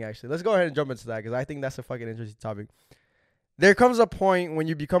interesting thing, actually. Let's go ahead and jump into that because I think that's a fucking interesting topic. There comes a point when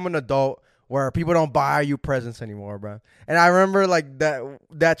you become an adult where people don't buy you presents anymore, bro. And I remember, like,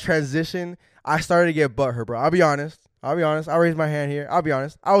 that transition, I started to get butthurt, bro. I'll be honest. I'll raise my hand here. I'll be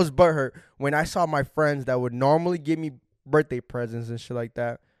honest. I was butthurt when I saw my friends that would normally give me birthday presents and shit like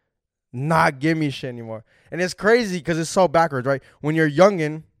that not give me shit anymore. And it's crazy because it's so backwards, right? When you're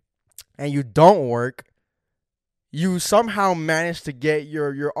youngin' and you don't work, you somehow manage to get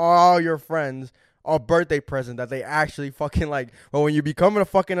all your friends a birthday present that they actually fucking like. But when you become a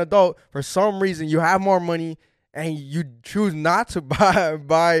fucking adult, for some reason you have more money and you choose not to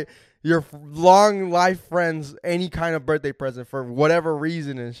buy your long life friends any kind of birthday present for whatever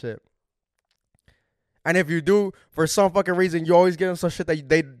reason and shit. And if you do, for some fucking reason, you always get them some shit that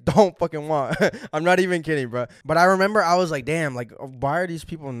they don't fucking want. I'm not even kidding, bro. But I remember I was like, damn, like, why are these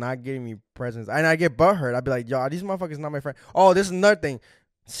people not getting me presents? And I get butthurt. I'd be like, yo, these motherfuckers not my friend. Oh, this is another thing.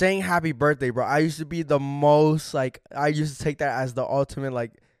 Saying happy birthday, bro. I used to be the most, like, I used to take that as the ultimate,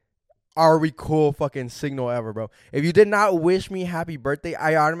 like, are we cool fucking signal ever, bro. If you did not wish me happy birthday,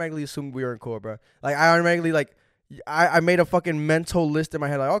 I automatically assumed we weren't cool, bro. Like, I automatically, like, I made a fucking mental list in my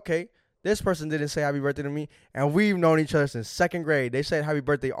head, like, okay, This person didn't say happy birthday to me, and we've known each other since second grade. They said happy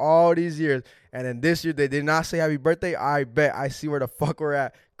birthday all these years, and then this year they did not say happy birthday. I bet I see where the fuck we're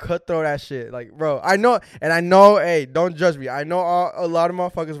at. Cutthroat that shit. Like, bro, I know, hey, don't judge me. I know a lot of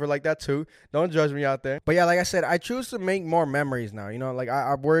motherfuckers were like that too. Don't judge me out there. But yeah, like I said, I choose to make more memories now. You know, like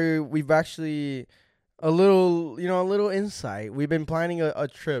we've actually a little insight. We've been planning a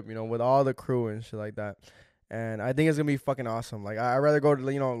trip, you know, with all the crew and shit like that. And I think it's gonna be fucking awesome. Like, I'd rather go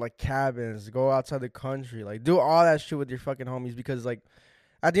to, you know, like cabins, go outside the country, like do all that shit with your fucking homies, because like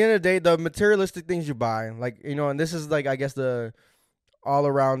at the end of the day, the materialistic things you buy, like, you know, and this is like, I guess, the all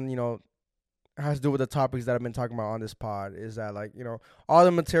around, you know, has to do with the topics that I've been talking about on this pod, is that, like, you know, all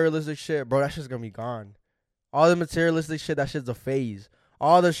the materialistic shit, bro, that shit's gonna be gone. All the materialistic shit, that shit's a phase.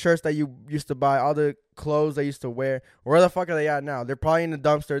 All the shirts that you used to buy, all the clothes they used to wear, where the fuck are they at now? They're probably in the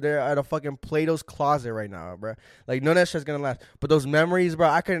dumpster. They're at a fucking Plato's closet right now, bro. Like, none of that shit's gonna last. But those memories, bro,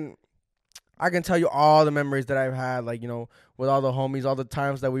 I can tell you all the memories that I've had, like, you know, with all the homies, all the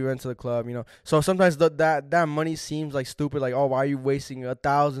times that we went to the club, you know. So sometimes that money seems like stupid, like, oh, why are you wasting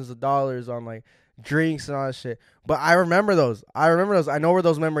thousands of dollars on like drinks and all that shit? But I remember those. I know where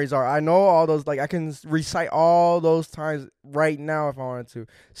those memories are. I know all those. Like, I can recite all those times right now if I wanted to.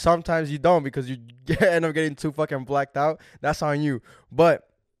 Sometimes you don't, because you end up getting too fucking blacked out. That's on you. But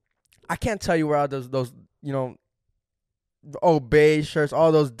I can't tell you where all those you know, Obey shirts,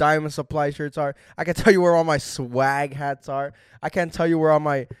 all those Diamond Supply shirts are. I can tell you where all my swag hats are. I can't tell you where all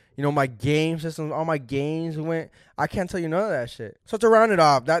my, you know, my game systems, all my games went. I can't tell you none of that shit. So to round it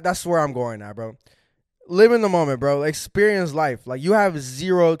off, that's where I'm going at, bro. Live in the moment, bro. Experience life. Like, you have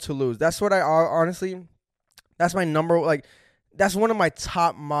zero to lose. That's what I honestly, that's my number, like, that's one of my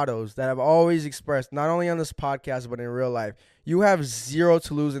top mottos that I've always expressed, not only on this podcast, but in real life. You have zero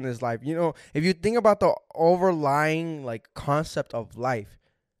to lose in this life. You know, if you think about the overlying, like, concept of life,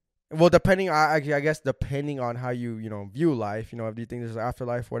 well, I guess depending on how you know, view life, you know, if you think there's an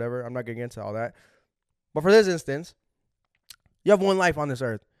afterlife, whatever, I'm not going to get into all that. But for this instance, you have one life on this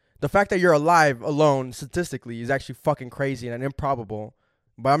earth. The fact that you're alive alone, statistically, is actually fucking crazy and improbable.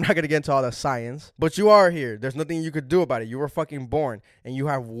 But I'm not going to get into all the science. But you are here. There's nothing you could do about it. You were fucking born. And you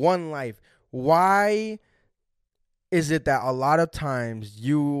have one life. Why is it that a lot of times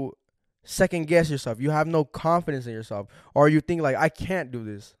you second guess yourself? You have no confidence in yourself. Or you think, like, I can't do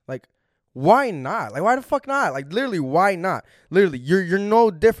this. Like, why not? Like, why the fuck not? Like, literally, why not? Literally, you're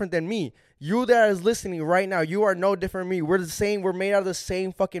no different than me. You that is listening right now, you are no different from me. We're the same. We're made out of the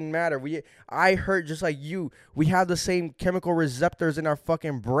same fucking matter. I hurt just like you. We have the same chemical receptors in our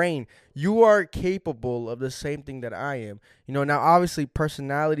fucking brain. You are capable of the same thing that I am. You know, now obviously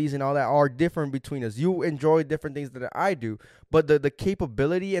personalities and all that are different between us. You enjoy different things that I do, but the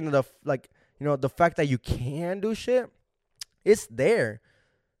capability and the, like, you know, the fact that you can do shit, it's there.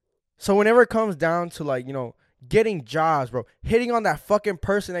 So whenever it comes down to, like, you know, getting jobs, bro, hitting on that fucking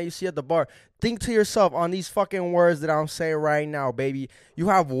person that you see at the bar, think to yourself on these fucking words that I'm saying right now, baby. You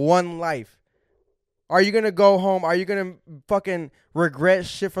have one life. Are you going to go home? Are you going to fucking regret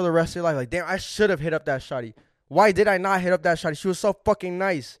shit for the rest of your life? Like, damn, I should have hit up that shawty. Why did I not hit up that shawty? She was so fucking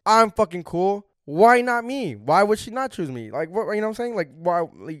nice. I'm fucking cool. Why not me? Why would she not choose me? Like, what, you know what I'm saying? Like, why?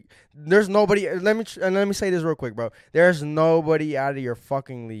 Like, there's nobody. Let me say this real quick, bro. There's nobody out of your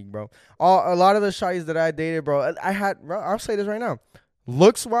fucking league, bro. A lot of the shawties that I dated, bro, I'll say this right now.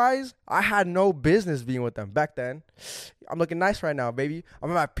 Looks wise, I had no business being with them back then. I'm looking nice right now, baby. I'm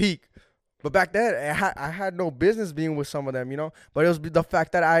at my peak. But back then, I had no business being with some of them, you know. But it was the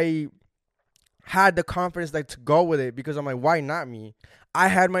fact that I had the confidence, like, to go with it, because I'm like, why not me? I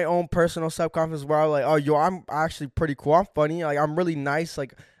had my own personal self-confidence where I was like, oh, yo, I'm actually pretty cool. I'm funny. Like, I'm really nice.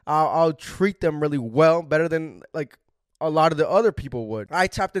 Like, I'll treat them really well, better than, like, a lot of the other people would. I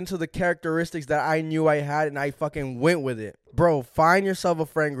tapped into the characteristics that I knew I had, and I fucking went with it. Bro, find yourself a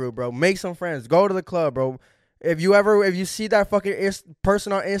friend group, bro. Make some friends. Go to the club, bro. If you see that fucking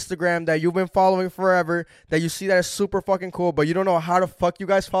person on Instagram that you've been following forever, that you see that is super fucking cool, but you don't know how the fuck you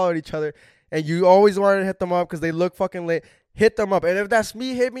guys followed each other, and you always wanted to hit them up because they look fucking lit, hit them up. And if that's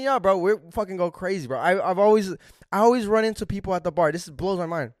me, hit me up, bro. We fucking go crazy, bro. I always run into people at the bar. This blows my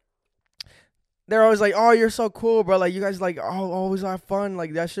mind. They're always like, oh, you're so cool, bro. Like, you guys, like, oh, always have fun.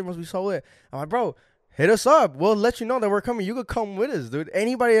 Like, that shit must be so lit. I'm like, bro, hit us up. We'll let you know that we're coming. You could come with us, dude.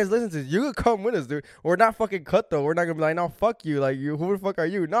 Anybody that's listening to this, you could come with us, dude. We're not fucking cutthroat. We're not gonna be like, no, fuck you. Like, you, who the fuck are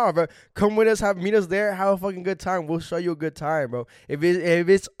you? No, bro. Come with us. Meet us there. Have a fucking good time. We'll show you a good time, bro. If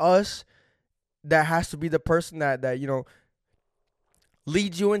it's us that has to be the person that you know,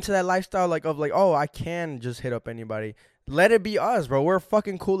 leads you into that lifestyle, like, of like, oh, I can just hit up anybody. let it be us, bro. We're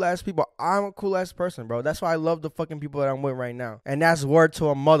fucking cool ass people. I'm a cool ass person, bro. That's why I love the fucking people that I'm with right now. And that's word to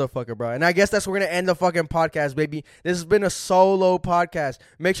a motherfucker, bro. And I guess that's where we're gonna end the fucking podcast, baby. This has been a solo podcast.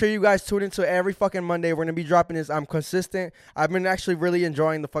 Make sure you guys tune into every fucking Monday. We're gonna be dropping this. I'm consistent. I've been actually really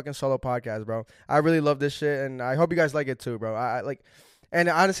enjoying the fucking solo podcast, bro. I really love this shit, and I hope you guys like it too, bro. I like. And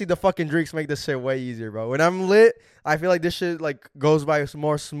honestly, the fucking drinks make this shit way easier, bro. When I'm lit, I feel like this shit like goes by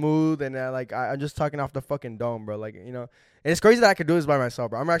more smooth, and I'm just talking off the fucking dome, bro. Like, you know, and it's crazy that I could do this by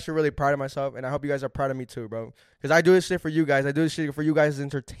myself, bro. I'm actually really proud of myself, and I hope you guys are proud of me too, bro. Because I do this shit for you guys. I do this shit for you guys'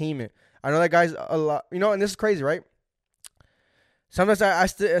 entertainment. I know that guys a lot, you know, and this is crazy, right? Sometimes I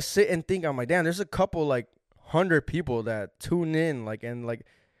still sit and think, I'm like, damn, there's a couple like 100 people that tune in, like, and like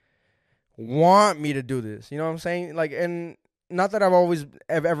want me to do this. You know what I'm saying? Like, and not that I've always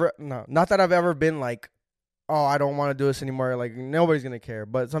not that I've ever been like, oh, I don't want to do this anymore. Like, nobody's gonna care.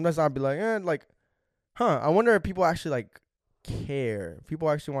 But sometimes I'll be like, like, I wonder if people actually like care. If people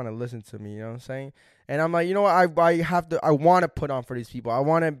actually want to listen to me. You know what I'm saying? And I'm like, you know what? I want to put on for these people. I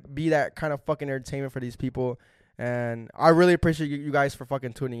want to be that kind of fucking entertainment for these people. And I really appreciate you guys for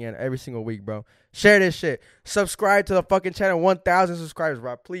fucking tuning in every single week, bro. Share this shit. Subscribe to the fucking channel. 1,000 subscribers,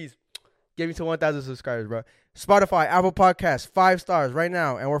 bro. Please get me to 1,000 subscribers, bro. Spotify, Apple Podcasts, 5 stars right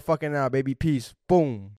now. And we're fucking out, baby. Peace. Boom.